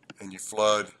and you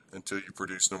flood until you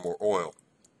produce no more oil.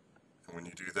 And when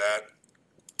you do that,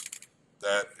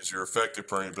 that is your effective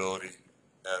permeability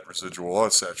at residual oil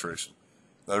saturation.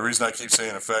 Now, the reason I keep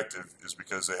saying effective is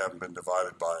because they haven't been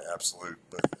divided by absolute,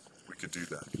 but we could do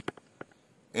that.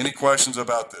 Any questions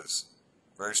about this?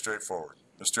 Very straightforward.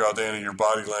 Mr. Aldana, your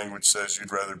body language says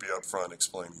you'd rather be up front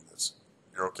explaining this.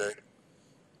 You're okay?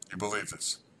 You believe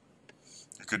this?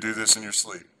 You could do this in your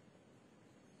sleep.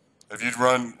 Have you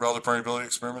run relative permeability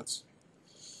experiments?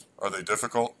 Are they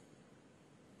difficult?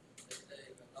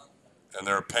 And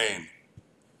they're a pain.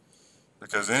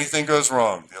 Because anything goes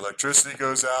wrong. The electricity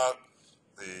goes out,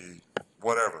 the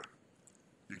whatever.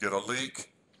 You get a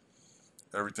leak,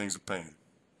 everything's a pain.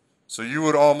 So you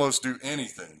would almost do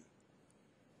anything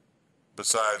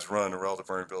besides run a relative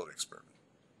permeability experiment.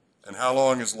 And how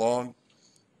long is long?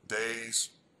 Days,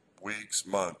 weeks,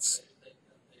 months.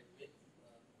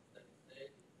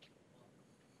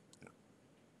 Yeah.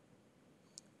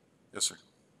 Yes, sir.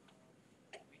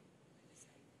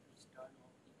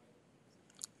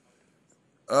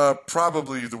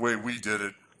 Probably the way we did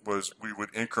it was we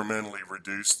would incrementally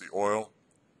reduce the oil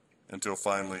until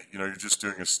finally, you're just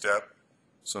doing a step.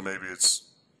 So maybe it's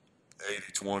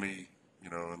 80-20,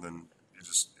 and then you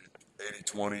just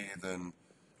 80-20, then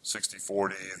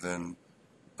 60-40, then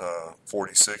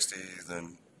 40-60,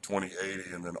 then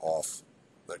 20-80, and then off,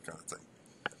 that kind of thing.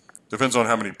 Depends on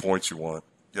how many points you want.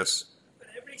 Yes? But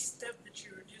every step that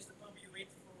you reduce the pump, you wait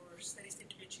for steady state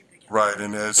to be achieved again. Right,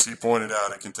 and as he pointed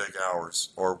out, it can take hours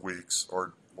or weeks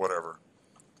or whatever.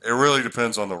 It really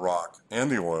depends on the rock and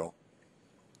the oil.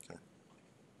 Okay.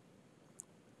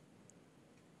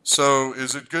 So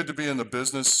is it good to be in the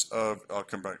business of, I'll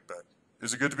come back.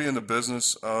 Is it good to be in the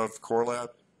business of Core Lab?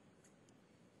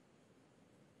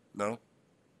 No?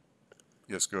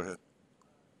 Yes, go ahead.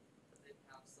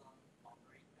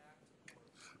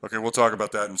 Okay, we'll talk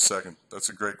about that in a second. That's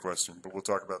a great question, but we'll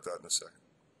talk about that in a second.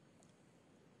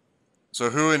 So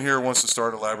who in here wants to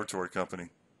start a laboratory company?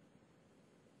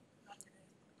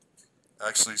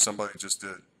 Actually, somebody just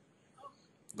did.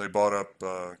 They bought up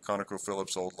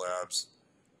ConocoPhillips old labs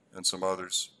and some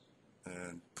others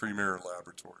and Premier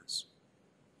Laboratories.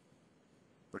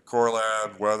 But Core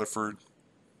Lab, Weatherford,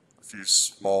 a few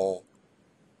small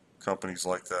companies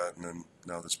like that, and then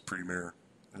now this Premier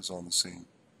is on the scene.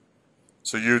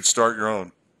 So you'd start your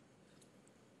own.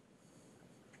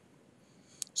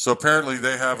 So apparently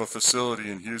they have a facility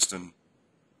in Houston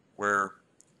where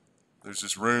there's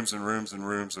just rooms and rooms and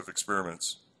rooms of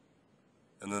experiments.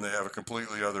 And then they have a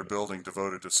completely other building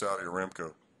devoted to Saudi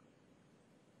Aramco.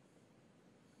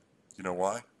 You know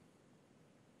why?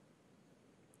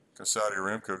 Because Saudi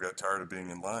Aramco got tired of being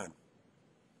in line.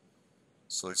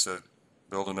 So they said,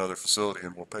 build another facility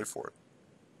and we'll pay for it.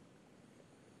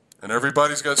 And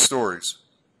everybody's got stories,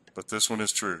 but this one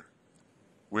is true.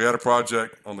 We had a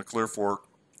project on the Clear Fork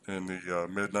in the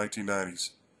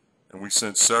mid-1990s, and we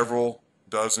sent several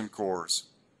dozen cores,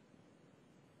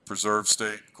 preserved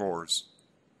state cores,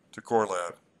 to Core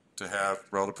Lab to have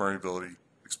relative permeability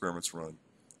experiments run.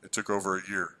 It took over a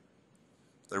year.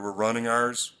 They were running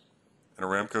ours, and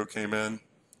Aramco came in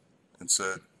and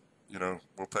said, you know,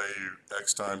 we'll pay you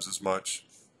X times as much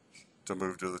to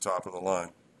move to the top of the line.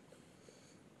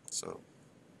 So,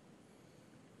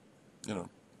 you know,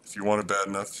 if you want it bad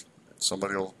enough,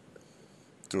 somebody will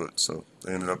do it. So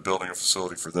they ended up building a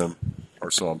facility for them,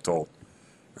 or so I'm told.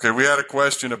 Okay, we had a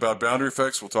question about boundary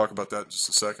effects. We'll talk about that in just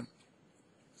a second.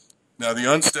 Now,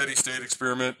 the unsteady state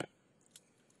experiment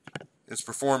is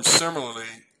performed similarly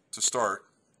to start.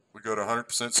 We go to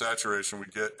 100% saturation, we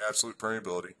get absolute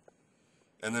permeability,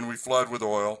 and then we flood with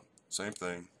oil, same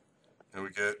thing, and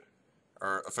we get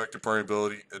our effective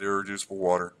permeability at irreducible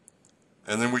water.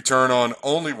 And then we turn on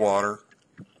only water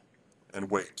and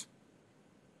wait,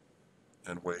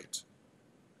 and wait,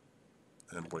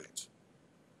 and wait.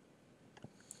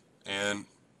 And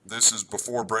this is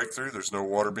before breakthrough. There's no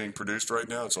water being produced right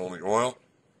now. It's only oil.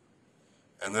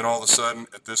 And then all of a sudden,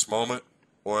 at this moment,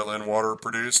 oil and water are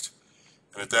produced.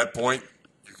 And at that point,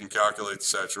 you can calculate the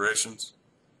saturations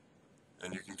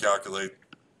and you can calculate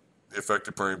the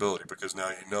effective permeability because now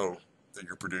you know that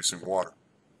you're producing water.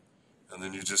 And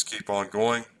then you just keep on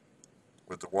going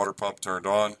with the water pump turned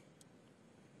on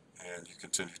and you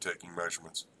continue taking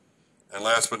measurements. And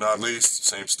last but not least,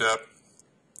 same step,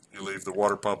 you leave the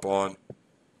water pump on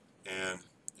and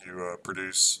you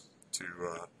produce to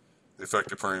the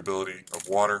effective permeability of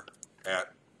water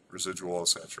at residual oil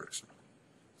saturation.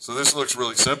 So this looks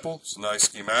really simple. It's a nice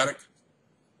schematic,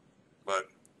 but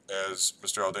as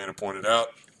Mr. Aldana pointed out,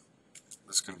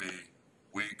 this can be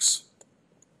weeks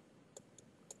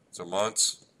to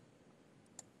months.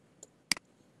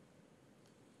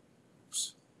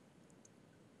 Oops.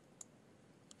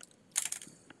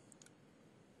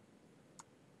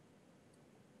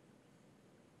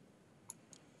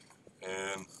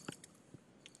 And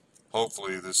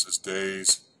hopefully this is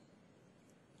days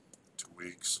to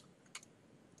weeks,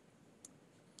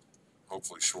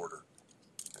 hopefully shorter.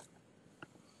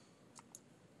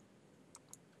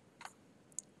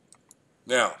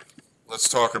 Now, let's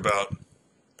talk about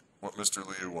what Mr.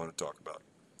 Liu wanted to talk about.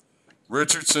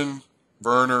 Richardson,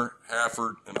 Werner,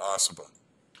 Hafford, and Osaba.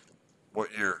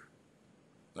 What year?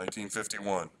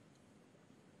 1951.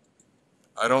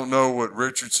 I don't know what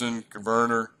Richardson,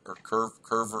 Werner, or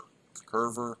Curver,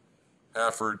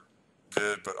 Hafford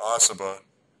did, but Osaba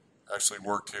actually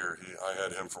worked here. I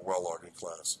had him for well logging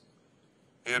class.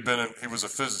 He was a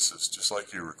physicist, just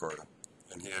like you, Ricardo,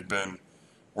 and he had been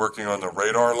working on the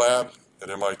radar lab at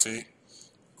MIT.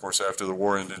 Of course, after the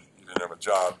war ended, he didn't have a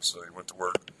job, so he went to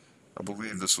work. I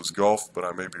believe this was Gulf, but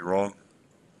I may be wrong.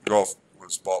 Gulf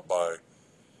was bought by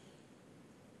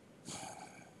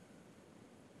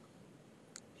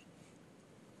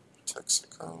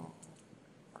Texaco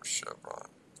or Chevron.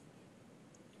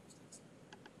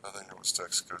 I think it was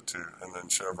Texaco too, and then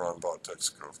Chevron bought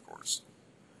Texaco, of course.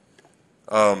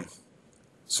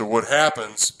 So what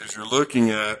happens is you're looking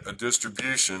at a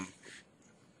distribution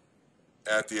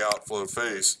at the outflow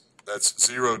phase that's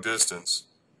zero distance,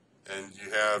 and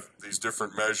you have these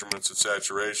different measurements of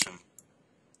saturation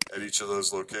at each of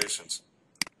those locations.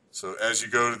 So as you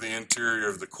go to the interior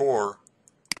of the core,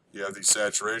 you have these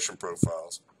saturation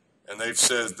profiles. And they've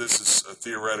said this is a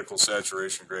theoretical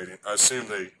saturation gradient. I assume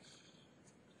they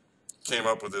came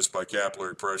up with this by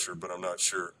capillary pressure, but I'm not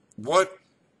sure. What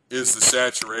is the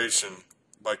saturation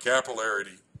by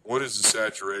capillarity? What is the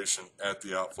saturation at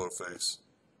the outflow phase?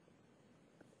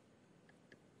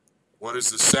 What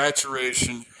does the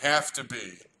saturation have to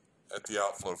be at the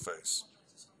outflow phase?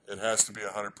 It has to be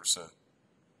 100%.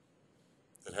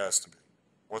 It has to be.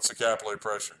 What's the capillary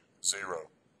pressure? 0.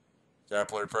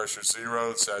 Capillary pressure is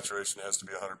 0, the saturation has to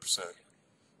be 100%.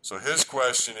 So his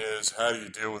question is, how do you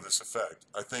deal with this effect?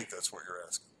 I think that's what you're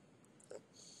asking. Okay.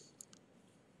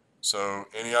 So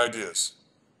any ideas?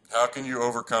 How can you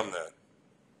overcome that?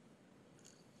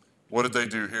 What did they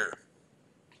do here?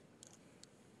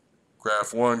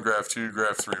 Graph 1, graph 2,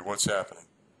 graph 3, what's happening?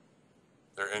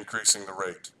 They're increasing the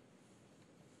rate.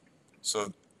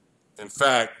 So, in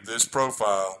fact, this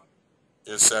profile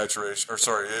is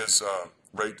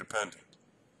rate dependent.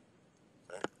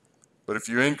 Okay? But if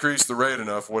you increase the rate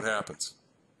enough, what happens?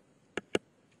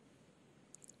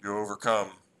 You overcome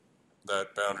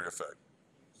that boundary effect.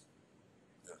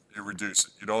 You reduce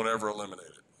it. You don't ever eliminate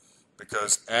it.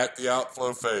 Because at the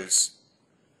outflow phase,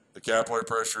 the capillary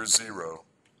pressure is 0,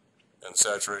 and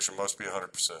saturation must be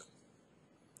 100%.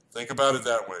 Think about it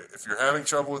that way. If you're having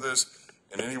trouble with this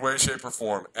in any way, shape, or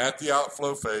form, at the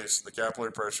outflow phase, the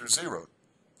capillary pressure is 0.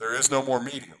 There is no more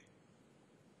medium.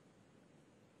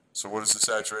 So what does the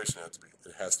saturation have to be?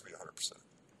 It has to be 100%.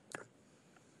 Okay.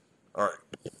 All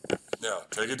right. Now,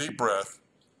 take a deep breath.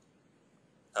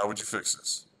 How would you fix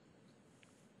this?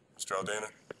 Mr.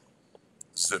 Aldana?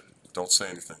 Zip. Don't say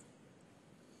anything.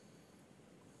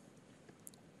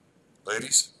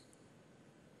 Ladies?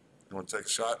 You want to take a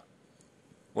shot?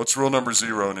 What's rule number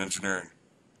 0 in engineering?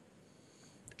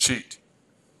 Cheat,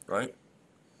 right?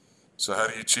 So how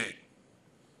do you cheat?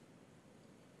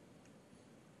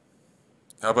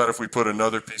 How about if we put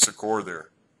another piece of core there?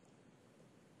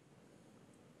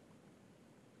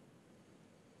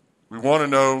 We want to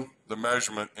know the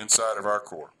measurement inside of our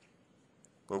core.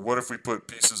 But what if we put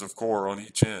pieces of core on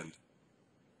each end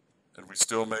and we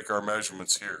still make our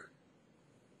measurements here?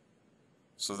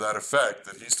 So that effect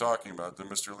that he's talking about, that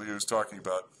Mr. Liu is talking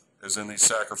about, is in these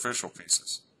sacrificial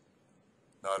pieces,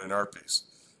 not in our piece.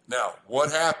 Now,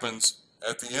 what happens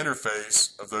at the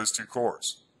interface of those two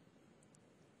cores?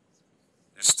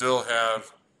 You still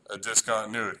have a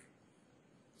discontinuity.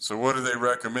 So what do they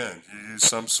recommend? You use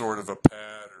some sort of a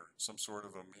pad or some sort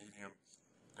of a medium.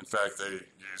 In fact, they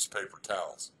use paper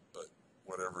towels, but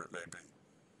whatever it may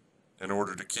be, in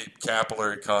order to keep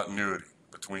capillary continuity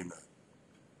between them.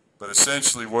 But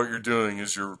essentially what you're doing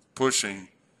is you're pushing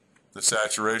the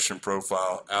saturation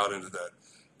profile out into that.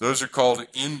 Those are called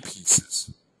end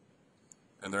pieces,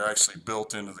 and they're actually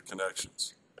built into the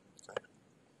connections. Okay.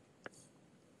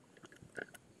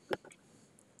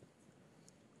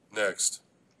 Next.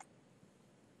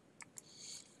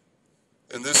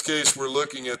 In this case, we're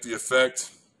looking at the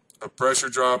effect of pressure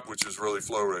drop, which is really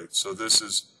flow rate. So this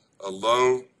is a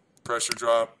low pressure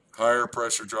drop, higher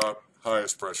pressure drop,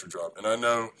 highest pressure drop. And I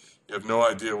know you have no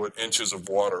idea what inches of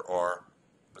water are,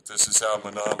 but this is how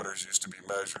manometers used to be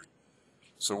measured.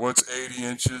 So what's 80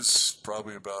 inches?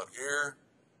 Probably about here.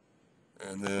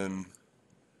 And then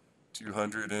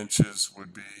 200 inches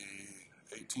would be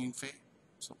 18 feet,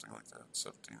 something like that,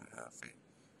 17 and a half feet.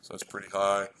 So that's pretty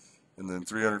high. And then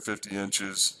 350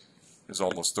 inches is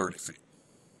almost 30 feet.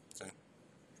 Okay?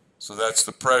 So that's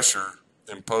the pressure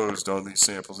imposed on these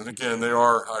samples. And again, they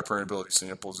are high permeability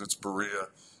samples. It's Berea,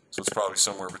 so it's probably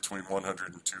somewhere between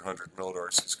 100 and 200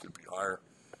 millidarcies, could be higher.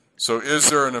 So is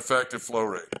there an effective flow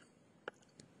rate?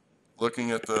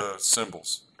 Looking at the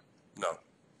symbols, no.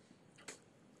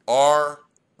 Are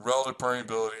relative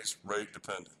permeabilities rate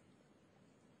dependent?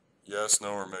 Yes,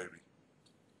 no, or maybe.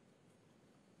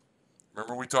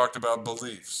 Remember we talked about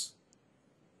beliefs.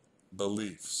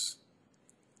 Beliefs.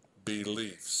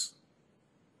 Beliefs.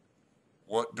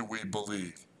 What do we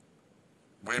believe?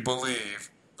 We believe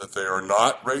that they are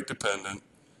not rate dependent,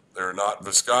 they are not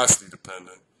viscosity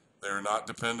dependent, they are not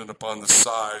dependent upon the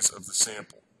size of the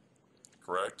sample.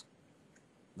 Correct?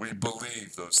 We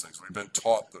believe those things. We've been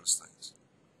taught those things.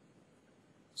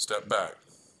 Step back.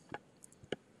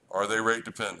 Are they rate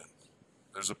dependent?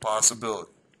 There's a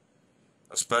possibility,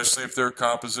 especially if there are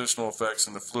compositional effects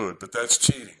in the fluid, but that's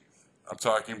cheating. I'm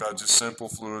talking about just simple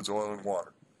fluids, oil and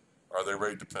water. Are they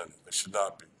rate dependent? They should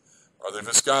not be. Are they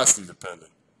viscosity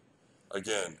dependent?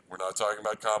 Again, we're not talking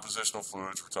about compositional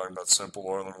fluids, we're talking about simple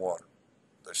oil and water.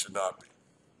 They should not be.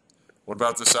 What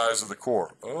about the size of the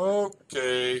core?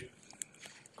 Okay.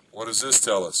 What does this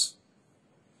tell us?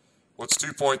 What's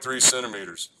 2.3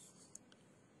 centimeters?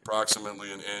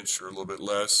 Approximately an inch or a little bit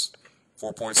less.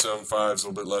 4.75 is a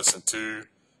little bit less than 2.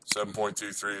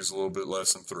 7.23 is a little bit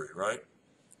less than 3, right?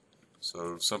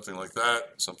 So something like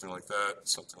that, something like that,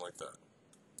 something like that.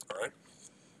 All right?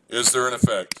 Is there an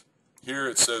effect? Here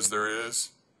it says there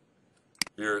is.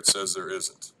 Here it says there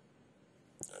isn't.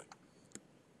 Okay.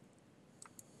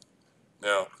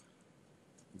 Now,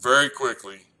 very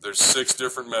quickly, there's 6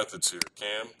 different methods here.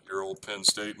 CAM, your old Penn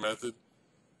State method,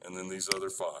 and then these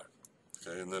other 5.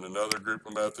 Okay, and then another group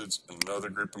of methods, and another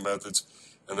group of methods,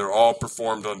 and they're all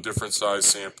performed on different size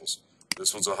samples.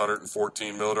 This one's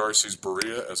 114 millidarcies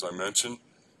Berea, as I mentioned.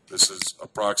 This is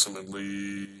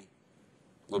approximately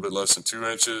a little bit less than 2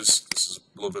 inches. This is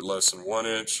a little bit less than 1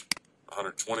 inch.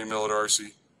 120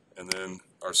 millidarcy, and then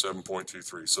our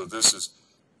 7.23. So this is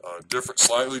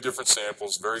slightly different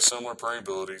samples, very similar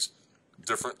permeabilities,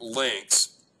 different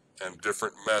lengths, and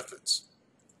different methods.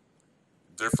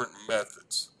 Different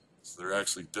methods. So they're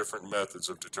actually different methods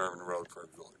of determining relative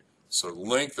permeability. So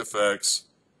length effects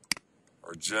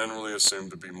are generally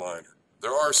assumed to be minor.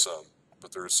 There are some,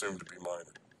 but they're assumed to be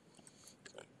minor.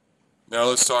 Okay. Now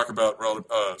let's talk about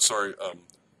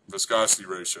viscosity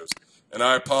ratios. And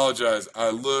I apologize, I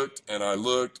looked and I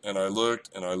looked and I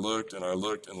looked and I looked and I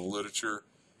looked in the literature,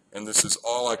 and this is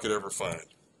all I could ever find.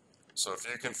 So if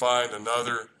you can find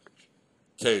another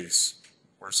case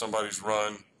where somebody's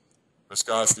run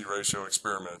viscosity ratio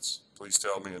experiments, please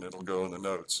tell me and it'll go in the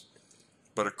notes.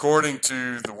 But according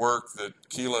to the work that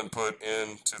Keelan put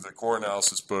into the core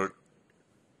analysis book,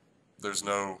 there's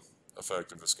no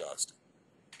effective viscosity,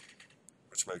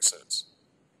 which makes sense.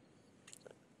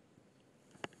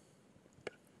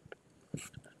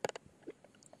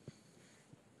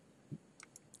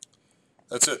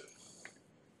 That's it.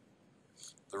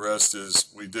 The rest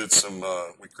is we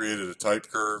created a type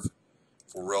curve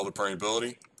for relative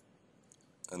permeability,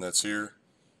 and that's here.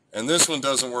 And this one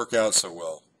doesn't work out so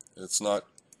well. I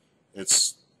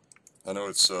know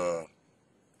it's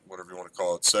whatever you want to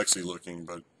call it, sexy looking,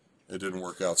 but it didn't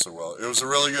work out so well. It was a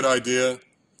really good idea.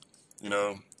 You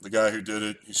know, the guy who did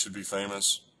it, he should be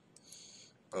famous,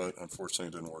 but unfortunately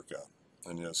it didn't work out.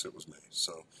 And yes, it was me.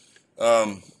 So,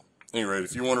 any rate,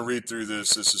 if you want to read through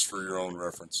this, this is for your own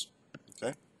reference.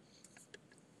 Okay?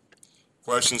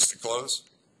 Questions to close?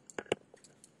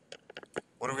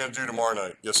 What are we going to do tomorrow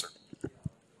night? Yes, sir.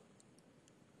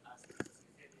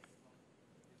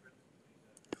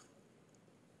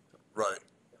 Right.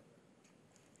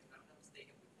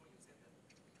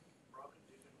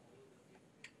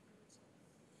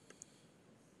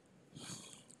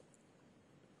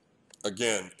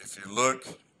 Again, if you look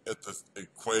at the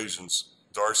equations,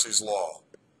 Darcy's law,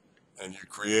 and you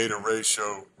create a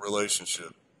ratio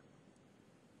relationship,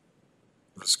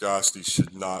 viscosity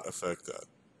should not affect that.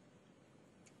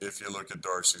 If you look at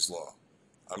Darcy's law.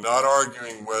 I'm not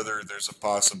arguing whether there's a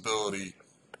possibility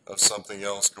of something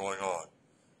else going on.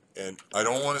 And I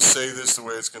don't want to say this the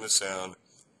way it's going to sound,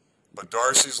 but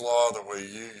Darcy's law, the way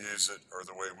you use it, or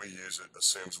the way we use it,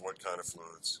 assumes what kind of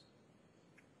fluids?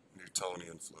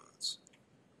 Newtonian fluids.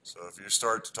 So if you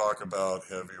start to talk about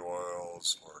heavy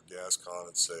oils or gas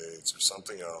condensates or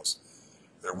something else,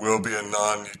 there will be a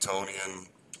non-Newtonian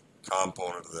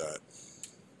component of that.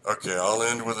 Okay, I'll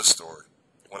end with a story.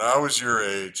 When I was your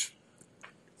age,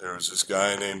 there was this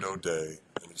guy named O'Day,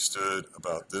 and he stood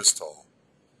about this tall.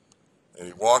 And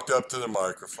he walked up to the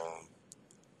microphone,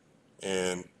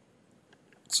 and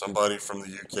somebody from the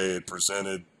UK had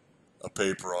presented a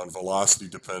paper on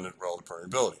velocity-dependent relative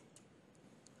permeability.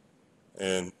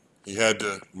 And he had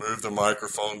to move the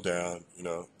microphone down,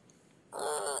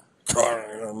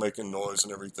 making noise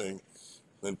and everything.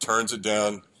 Then turns it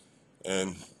down,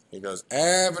 and he goes,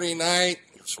 every night,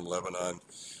 he was from Lebanon,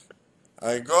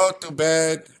 I go to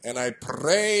bed and I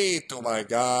pray to my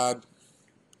God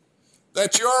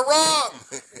that you're wrong.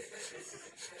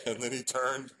 And then he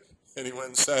turned and he went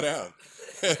and sat down.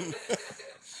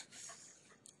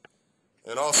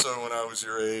 And also when I was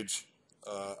your age,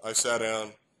 I sat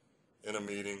down in a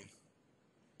meeting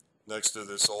next to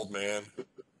this old man,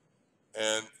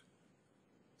 and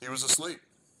he was asleep.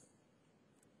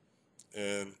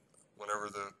 And whenever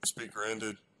the speaker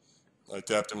ended, I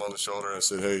tapped him on the shoulder and I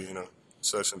said, hey,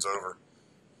 session's over.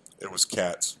 It was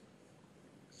cats.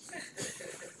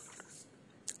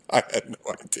 I had no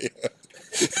idea.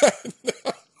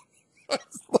 I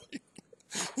was like,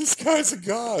 this guy's a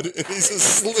god, and he's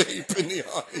asleep in the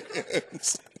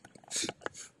audience.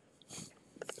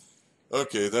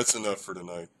 Okay, that's enough for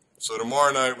tonight. So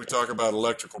tomorrow night we talk about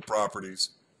electrical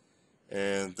properties,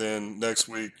 and then next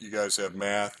week you guys have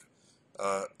math.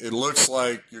 It looks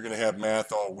like you're going to have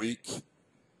math all week,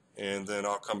 and then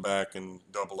I'll come back and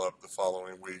double up the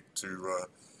following week to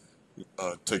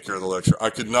take care of the lecture. I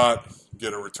could not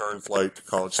get a return flight to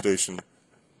College Station,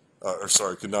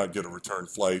 could not get a return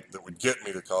flight that would get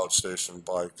me to College Station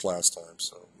by class time,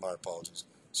 so my apologies.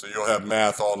 So you'll have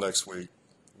math all next week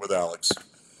with Alex.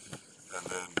 And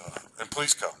then, and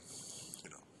please come,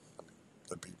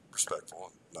 that'd be respectful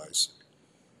and nice.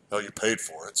 Hell, you paid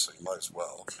for it, so you might as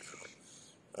well.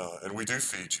 And we do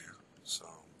feed you, so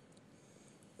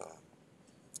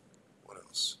what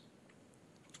else?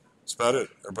 That's about it.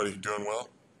 Everybody doing well?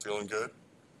 Feeling good?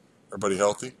 Everybody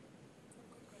healthy?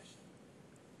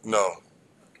 No.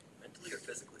 Mentally or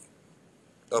physically?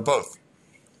 Both.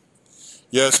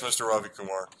 Yes, Mr. Ravi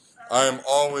Kumar. I am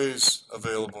always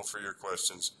available for your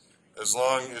questions. as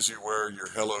long as you wear your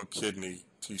Hello Kidney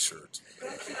T-shirt.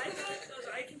 Actually, I got those.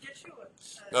 I can get you one.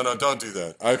 No, don't do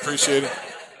that. I appreciate it.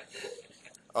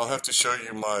 I'll have to show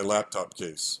you my laptop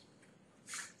case.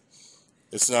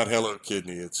 It's not Hello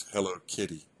Kidney, it's Hello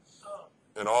Kitty. Oh,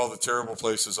 In all the terrible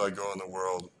places I go in the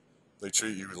world, they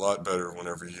treat you a lot better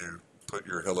whenever you put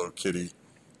your Hello Kitty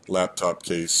laptop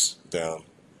case down.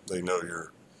 They know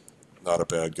you're not a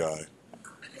bad guy.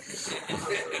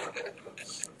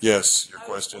 Yes, your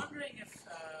question? I was wondering if,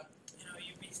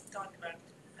 you've been talking about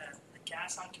the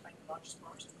gas occupying the largest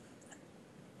parts, and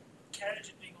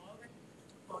kerosene being all of it,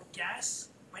 or gas,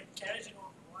 when kerosene over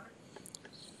water?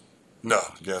 No,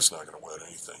 gas not going to wet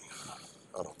anything.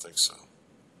 I don't think so.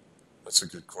 That's a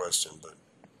good question, but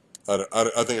I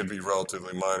think it'd be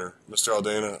relatively minor. Mr.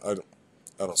 Aldana,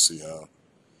 I don't see how.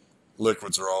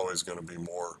 Liquids are always going to be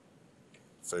more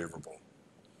favorable.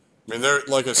 I mean,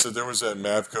 like I said, there was that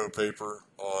Mavco paper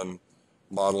on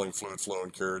modeling fluid flow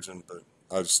and kerosene, but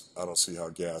I don't see how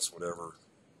gas would ever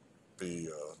be.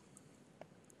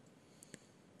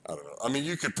 I don't know. I mean,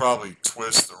 you could probably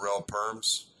twist the rel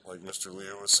perms, like Mr.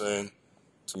 Leo was saying,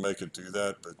 to make it do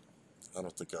that, but I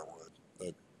don't think I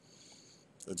would.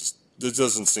 It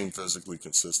doesn't seem physically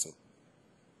consistent.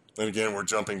 And again, we're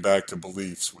jumping back to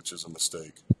beliefs, which is a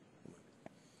mistake.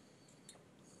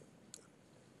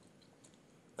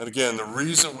 And again, the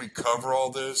reason we cover all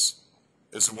this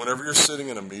is that whenever you're sitting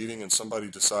in a meeting and somebody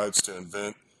decides to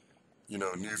invent,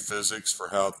 new physics for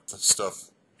how the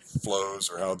stuff flows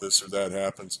or how this or that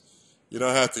happens, you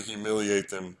don't have to humiliate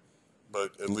them,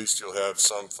 but at least you'll have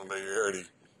some familiarity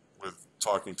with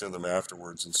talking to them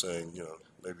afterwards and saying,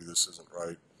 maybe this isn't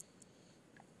right.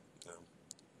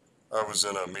 I was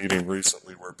in a meeting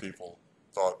recently where people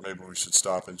thought maybe we should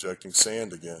stop injecting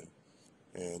sand again.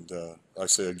 And I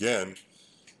say again,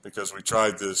 because we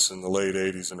tried this in the late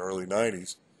 80s and early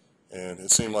 90s, and it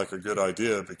seemed like a good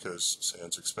idea because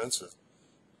sand's expensive.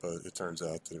 But it turns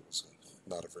out that it was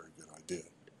not a very good idea.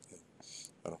 And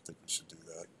I don't think we should do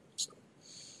that. So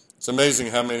it's amazing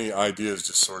how many ideas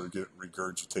just sort of get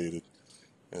regurgitated.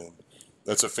 And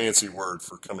that's a fancy word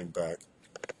for coming back.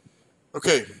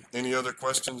 Okay, any other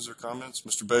questions or comments?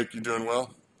 Mr. Bake, you doing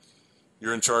well?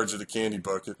 You're in charge of the candy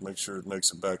bucket. Make sure it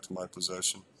makes it back to my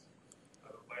possession.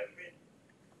 By the way,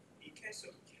 in case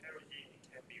of kerosene,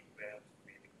 it can be wet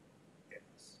with gas.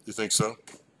 You think so?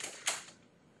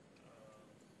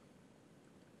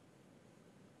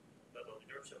 But on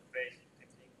the inertial phase,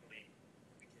 technically,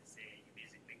 we can say it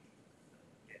is a liquid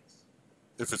gas.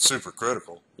 If it's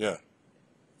supercritical, yeah.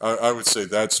 I would say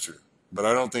that's true. But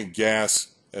I don't think gas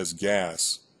as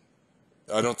gas,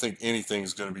 I don't think anything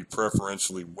is going to be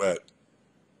preferentially wet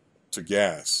to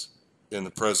gas in the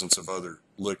presence of other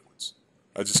liquids.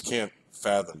 I just can't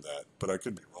fathom that, but I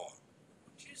could be wrong.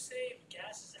 Would you say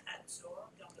gas is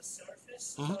adsorbed on the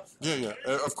surface Mm-hmm. of Yeah.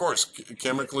 kerosene? Of course,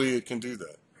 chemically it can do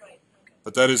that. Right, okay.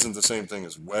 But that isn't the same thing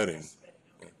as wetting.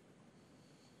 Okay.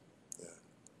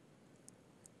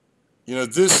 Yeah.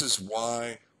 This is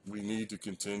why we need to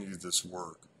continue this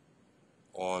work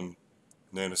on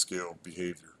nanoscale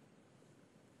behavior.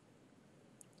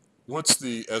 What's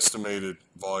the estimated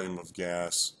volume of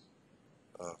gas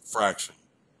fraction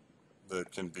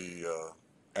that can be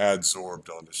adsorbed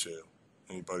onto shale?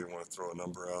 Anybody want to throw a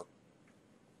number out?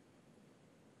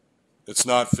 It's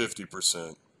not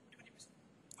 50%.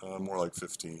 20%. More like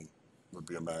 15 would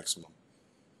be a maximum.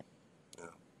 Yeah.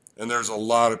 And there's a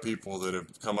lot of people that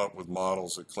have come up with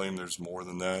models that claim there's more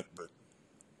than that, but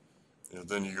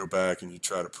then you go back and you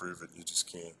try to prove it and you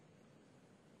just can't.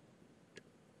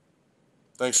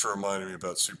 Thanks for reminding me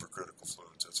about supercritical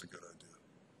fluids. That's a good idea.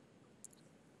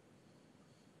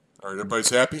 All right, everybody's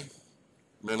happy?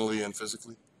 Mentally and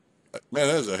physically? Man,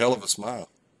 that is a hell of a smile.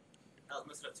 I was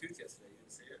missing a tooth yesterday. You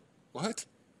didn't see it? What?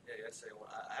 Yeah, yesterday. Well,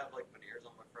 I have like veneers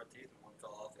on my front teeth, and one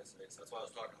fell off yesterday, so that's why I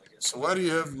was talking like this. So why do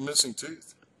you have a missing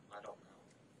tooth? I don't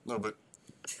know. No, but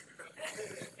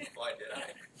Why did I?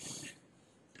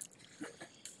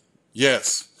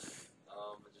 yes.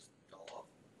 It just fell off.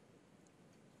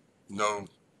 No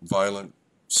violent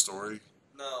story.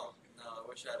 No. I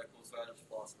wish I had a cool story. I just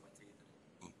flossed my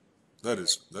teeth. That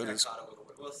is. I caught it with a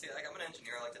whip. Well, see, I'm an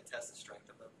engineer. I like to test the strength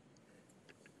of them.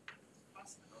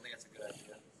 Awesome. I don't think that's a good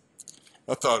idea.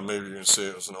 I thought maybe you were going to say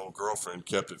it was an old girlfriend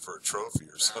kept it for a trophy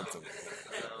or something.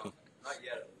 No, not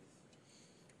yet at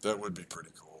least. That would be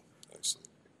pretty cool, actually.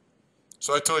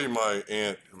 So I told you my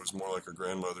aunt, who was more like her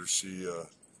grandmother, she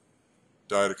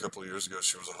died a couple of years ago.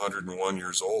 She was 101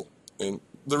 years old. And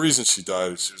the reason she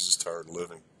died is she was just tired of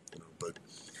living. But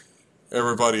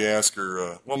everybody asked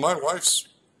her, well, my wife's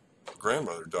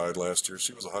grandmother died last year.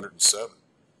 She was 107.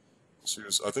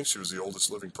 I think she was the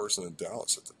oldest living person in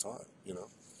Dallas at the time, you know.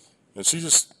 And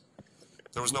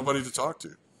there was nobody to talk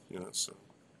to, you know, so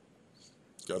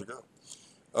got to go.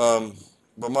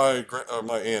 But my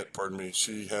aunt, pardon me,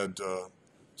 she had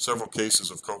several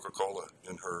cases of Coca-Cola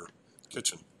in her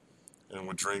kitchen and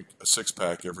would drink a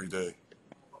 6-pack every day.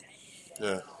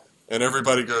 Yeah. And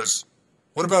everybody goes,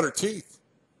 "What about her teeth?"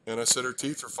 And I said, "Her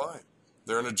teeth are fine.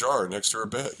 They're in a jar next to her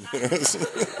bed."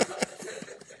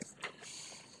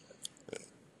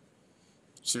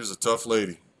 She was a tough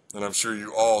lady. And I'm sure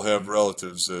you all have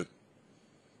relatives that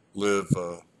live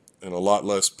in a lot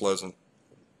less pleasant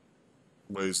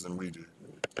ways than we do.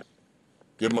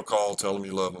 Give them a call. Tell them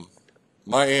you love them.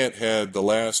 My aunt had the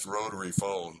last rotary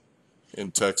phone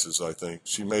in Texas, I think.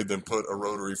 She made them put a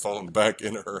rotary phone back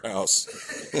in her house.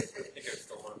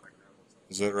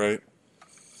 Is that right?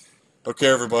 Okay,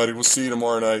 everybody. We'll see you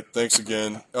tomorrow night. Thanks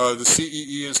again. The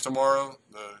CEE is tomorrow,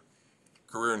 the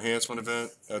Career Enhancement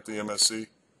event at the MSC.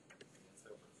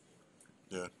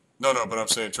 Yeah. No, but I'm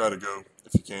saying try to go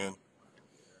if you can.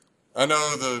 I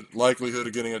know the likelihood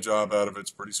of getting a job out of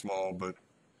it's pretty small, but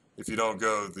if you don't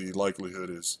go, the likelihood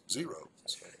is 0.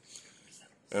 So.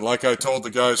 And like I told the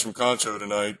guys from Concho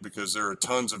tonight, because there are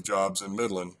tons of jobs in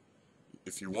Midland,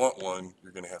 if you want one,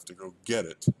 you're going to have to go get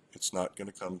it. It's not going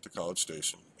to come to College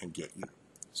Station and get you.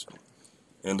 So,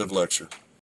 end of lecture.